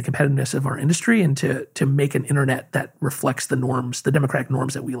maintain the competitiveness of our industry and to make an internet that reflects the norms, the democratic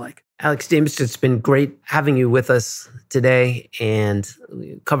norms that we like. Alex Stamos, it's been great having you with us today, and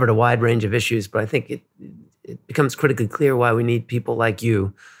we covered a wide range of issues, but I think it becomes critically clear why we need people like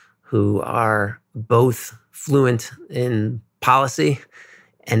you who are both fluent in policy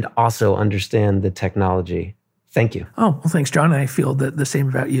and also understand the technology. Thank you. Oh, well, thanks, John. I feel the same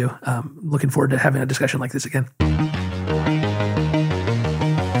about you. Looking forward to having a discussion like this again.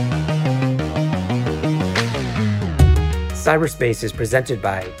 Cyberspace is presented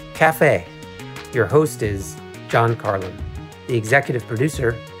by Café. Your host is John Carlin. The executive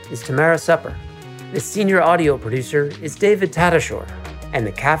producer is Tamara Supper. The senior audio producer is David Tadashore. And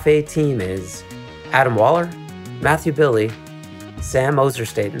the Café team is Adam Waller, Matthew Billy, Sam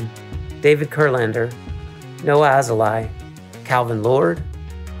Oserstaten, David Kurlander, Noah Azalai, Calvin Lord,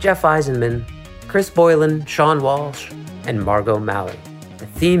 Jeff Eisenman, Chris Boylan, Sean Walsh, and Margot Malley. The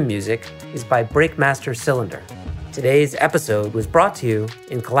theme music is by Breakmaster Cylinder. Today's episode was brought to you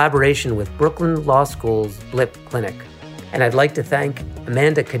in collaboration with Brooklyn Law School's Blip Clinic. And I'd like to thank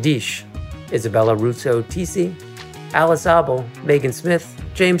Amanda Kadish, Isabella Russo-Tisi, Alice Abel, Megan Smith,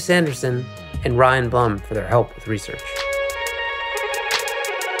 James Sanderson, and Ryan Blum for their help with research.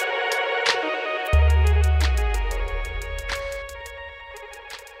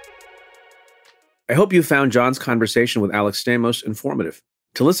 I hope you found John's conversation with Alex Stamos informative.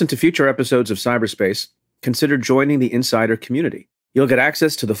 To listen to future episodes of Cyberspace, consider joining the Insider community. You'll get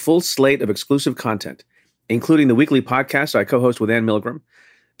access to the full slate of exclusive content, including the weekly podcast I co-host with Ann Milgram,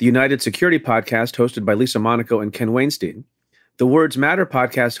 the United Security podcast hosted by Lisa Monaco and Ken Weinstein, the Words Matter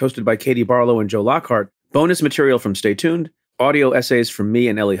podcast hosted by Katie Barlow and Joe Lockhart, bonus material from Stay Tuned, audio essays from me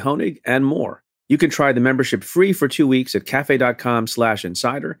and Ellie Honig, and more. You can try the membership free for 2 weeks at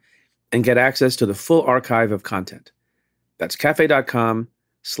cafe.com/insider and get access to the full archive of content. That's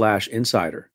cafe.com/insider.